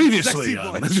 there's that Previously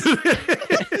sexy voice.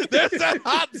 There's that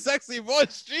hot, sexy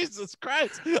voice. Jesus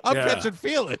Christ. I'm catching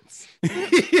feelings.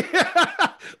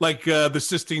 Like the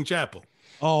Sistine Chapel.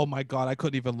 Oh, my God. I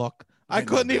couldn't even look. I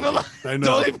couldn't even look. I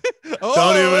know.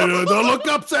 Don't look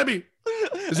up, Sebi.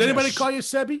 Does anybody call you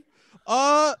Sebi?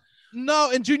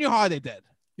 No. In junior high, they did.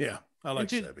 Yeah. I like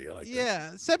Sebi. I like that.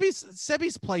 Yeah.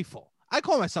 Sebi's playful. I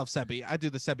call myself Sebi. I do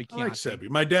the Sebi Chianti. I like Sebi.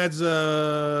 My dad's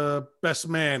best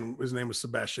man, his name was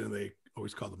Sebastian, and they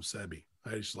always called him Sebi.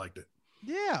 I just liked it.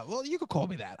 Yeah, well, you could call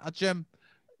me that. Jim.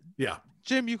 Yeah.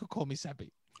 Jim, you could call me Sebi.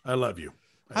 I love you.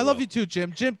 I love you too,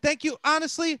 Jim. Jim, thank you.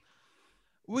 Honestly,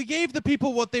 we gave the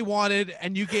people what they wanted,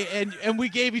 and you gave and we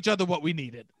gave each other what we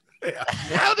needed. Yeah.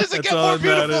 How does it get more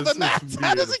beautiful than that?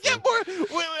 How does it get more?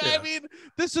 I mean,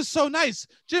 this is so nice.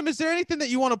 Jim, is there anything that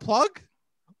you want to plug?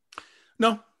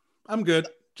 No. I'm good.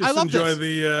 Just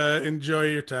enjoy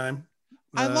your time.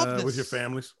 I love this with your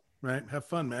families, right? Have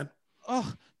fun, man.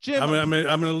 Oh, Jim, I'm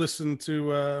gonna listen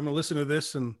to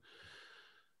this, and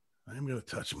I'm gonna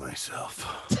touch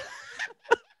myself.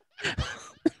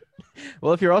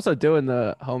 Well, if you're also doing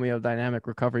the homeodynamic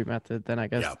recovery method, then I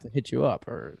guess to hit you up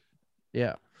also,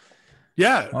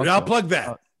 I'll plug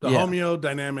that. The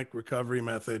homeodynamic recovery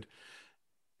method.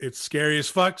 It's scary as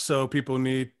fuck, so people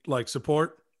need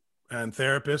support and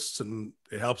therapists, and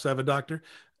it helps to have a doctor.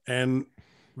 And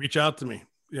reach out to me.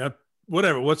 Yeah,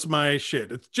 whatever. What's my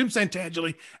shit? It's Jim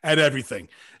Santangeli at everything.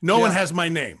 No one has my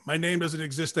name. My name doesn't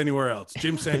exist anywhere else.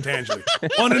 Jim Santangeli,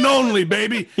 one and only,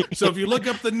 baby. So if you look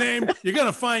up the name, you're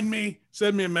gonna find me.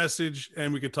 Send me a message,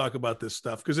 and we could talk about this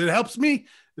stuff because it helps me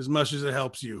as much as it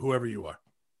helps you, whoever you are.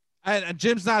 And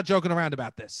Jim's not joking around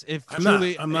about this.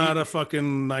 I'm not a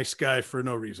fucking nice guy for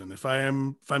no reason. If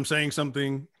I'm saying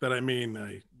something that I mean,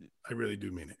 I really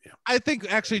do mean it. Yeah. I think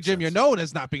actually, Jim, you're known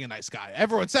as not being a nice guy.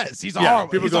 Everyone says he's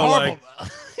horrible. People he's go horrible.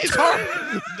 He's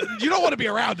horrible. You don't want to be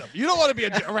around him. You don't want to be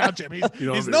around Jim.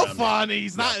 He's no fun. Me.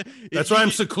 He's not. That's why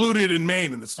I'm secluded in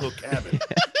Maine in this little cabin.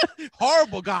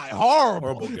 Horrible guy.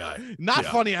 Horrible guy. Not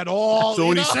funny at all. So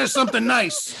when he says something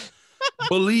nice,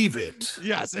 believe it.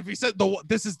 Yes. If he said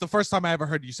this is the first time I ever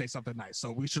heard you say something nice,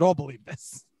 so we should all believe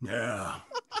this. Yeah.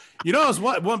 You know, I was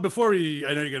one before I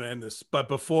know you're gonna end this, but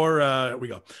before we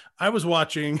go, I was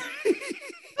watching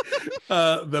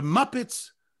the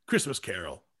Muppets Christmas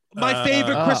Carol. My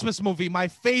favorite Christmas movie. My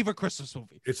favorite Christmas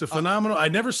movie. It's a phenomenal. I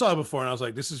never saw it before, and I was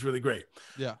like, "This is really great."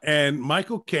 Yeah. And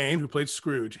Michael Caine, who played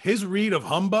Scrooge, his read of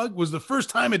humbug was the first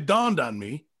time it dawned on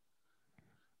me.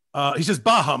 He says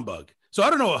 "bah humbug," so I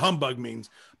don't know what humbug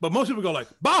means, but most people go like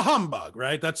 "bah humbug,"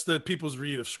 right? That's the people's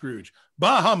read of Scrooge.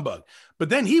 Bah humbug. But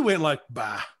then he went like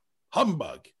bah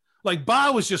humbug. Like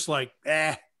bah was just like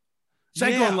going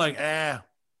like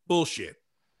bullshit.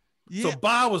 Yeah. So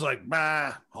bah was like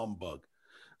bah humbug.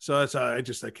 So that's how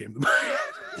that came to mind.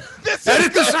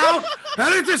 Edit this out.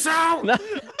 Edit this out.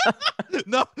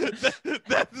 No,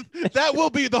 that will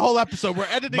be the whole episode. We're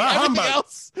editing everything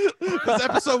else. This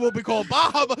episode will be called Bah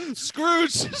Humbug.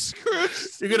 Scrooge.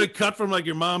 You're gonna cut from like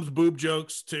your mom's boob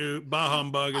jokes to Bah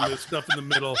Humbug and the stuff in the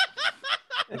middle.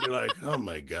 I'd be like, oh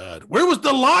my God, where was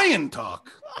the lion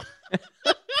talk?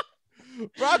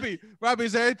 Robbie,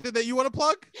 is there anything that you want to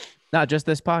plug? Not just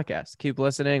this podcast. Keep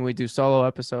listening. We do solo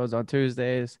episodes on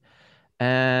Tuesdays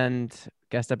and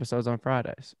guest episodes on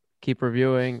Fridays. Keep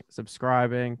reviewing,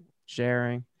 subscribing,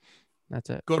 sharing. That's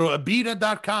it. Go to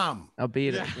abita.com. I'll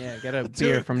beat it. Yeah. Yeah, get a Dude,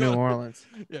 beer from New good. Orleans.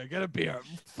 Yeah, get a beer.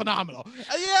 Phenomenal.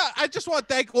 Yeah, I just want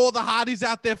to thank all the hotties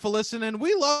out there for listening.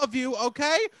 We love you,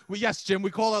 okay? Well, yes, Jim, we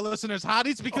call our listeners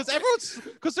hotties because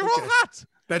they're all hot.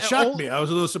 That And shocked me. I was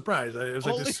a little surprised. I was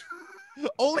like, this.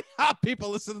 Only hot people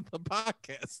listen to the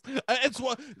podcast. It's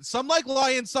what some like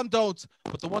lions, some don't.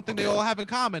 But the one thing they all have in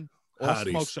common: all Hotties.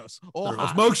 smoke shows. All They're all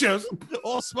hot. smoke shows.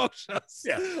 All smoke shows.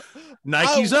 Yeah.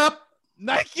 Nike's up.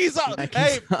 Nike's up. Nike's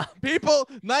Hey, up. people,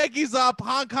 Nike's up.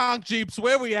 Hong Kong Jeeps.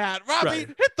 Where we at? Robbie, Right.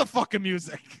 hit the fucking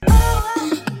music. Oh,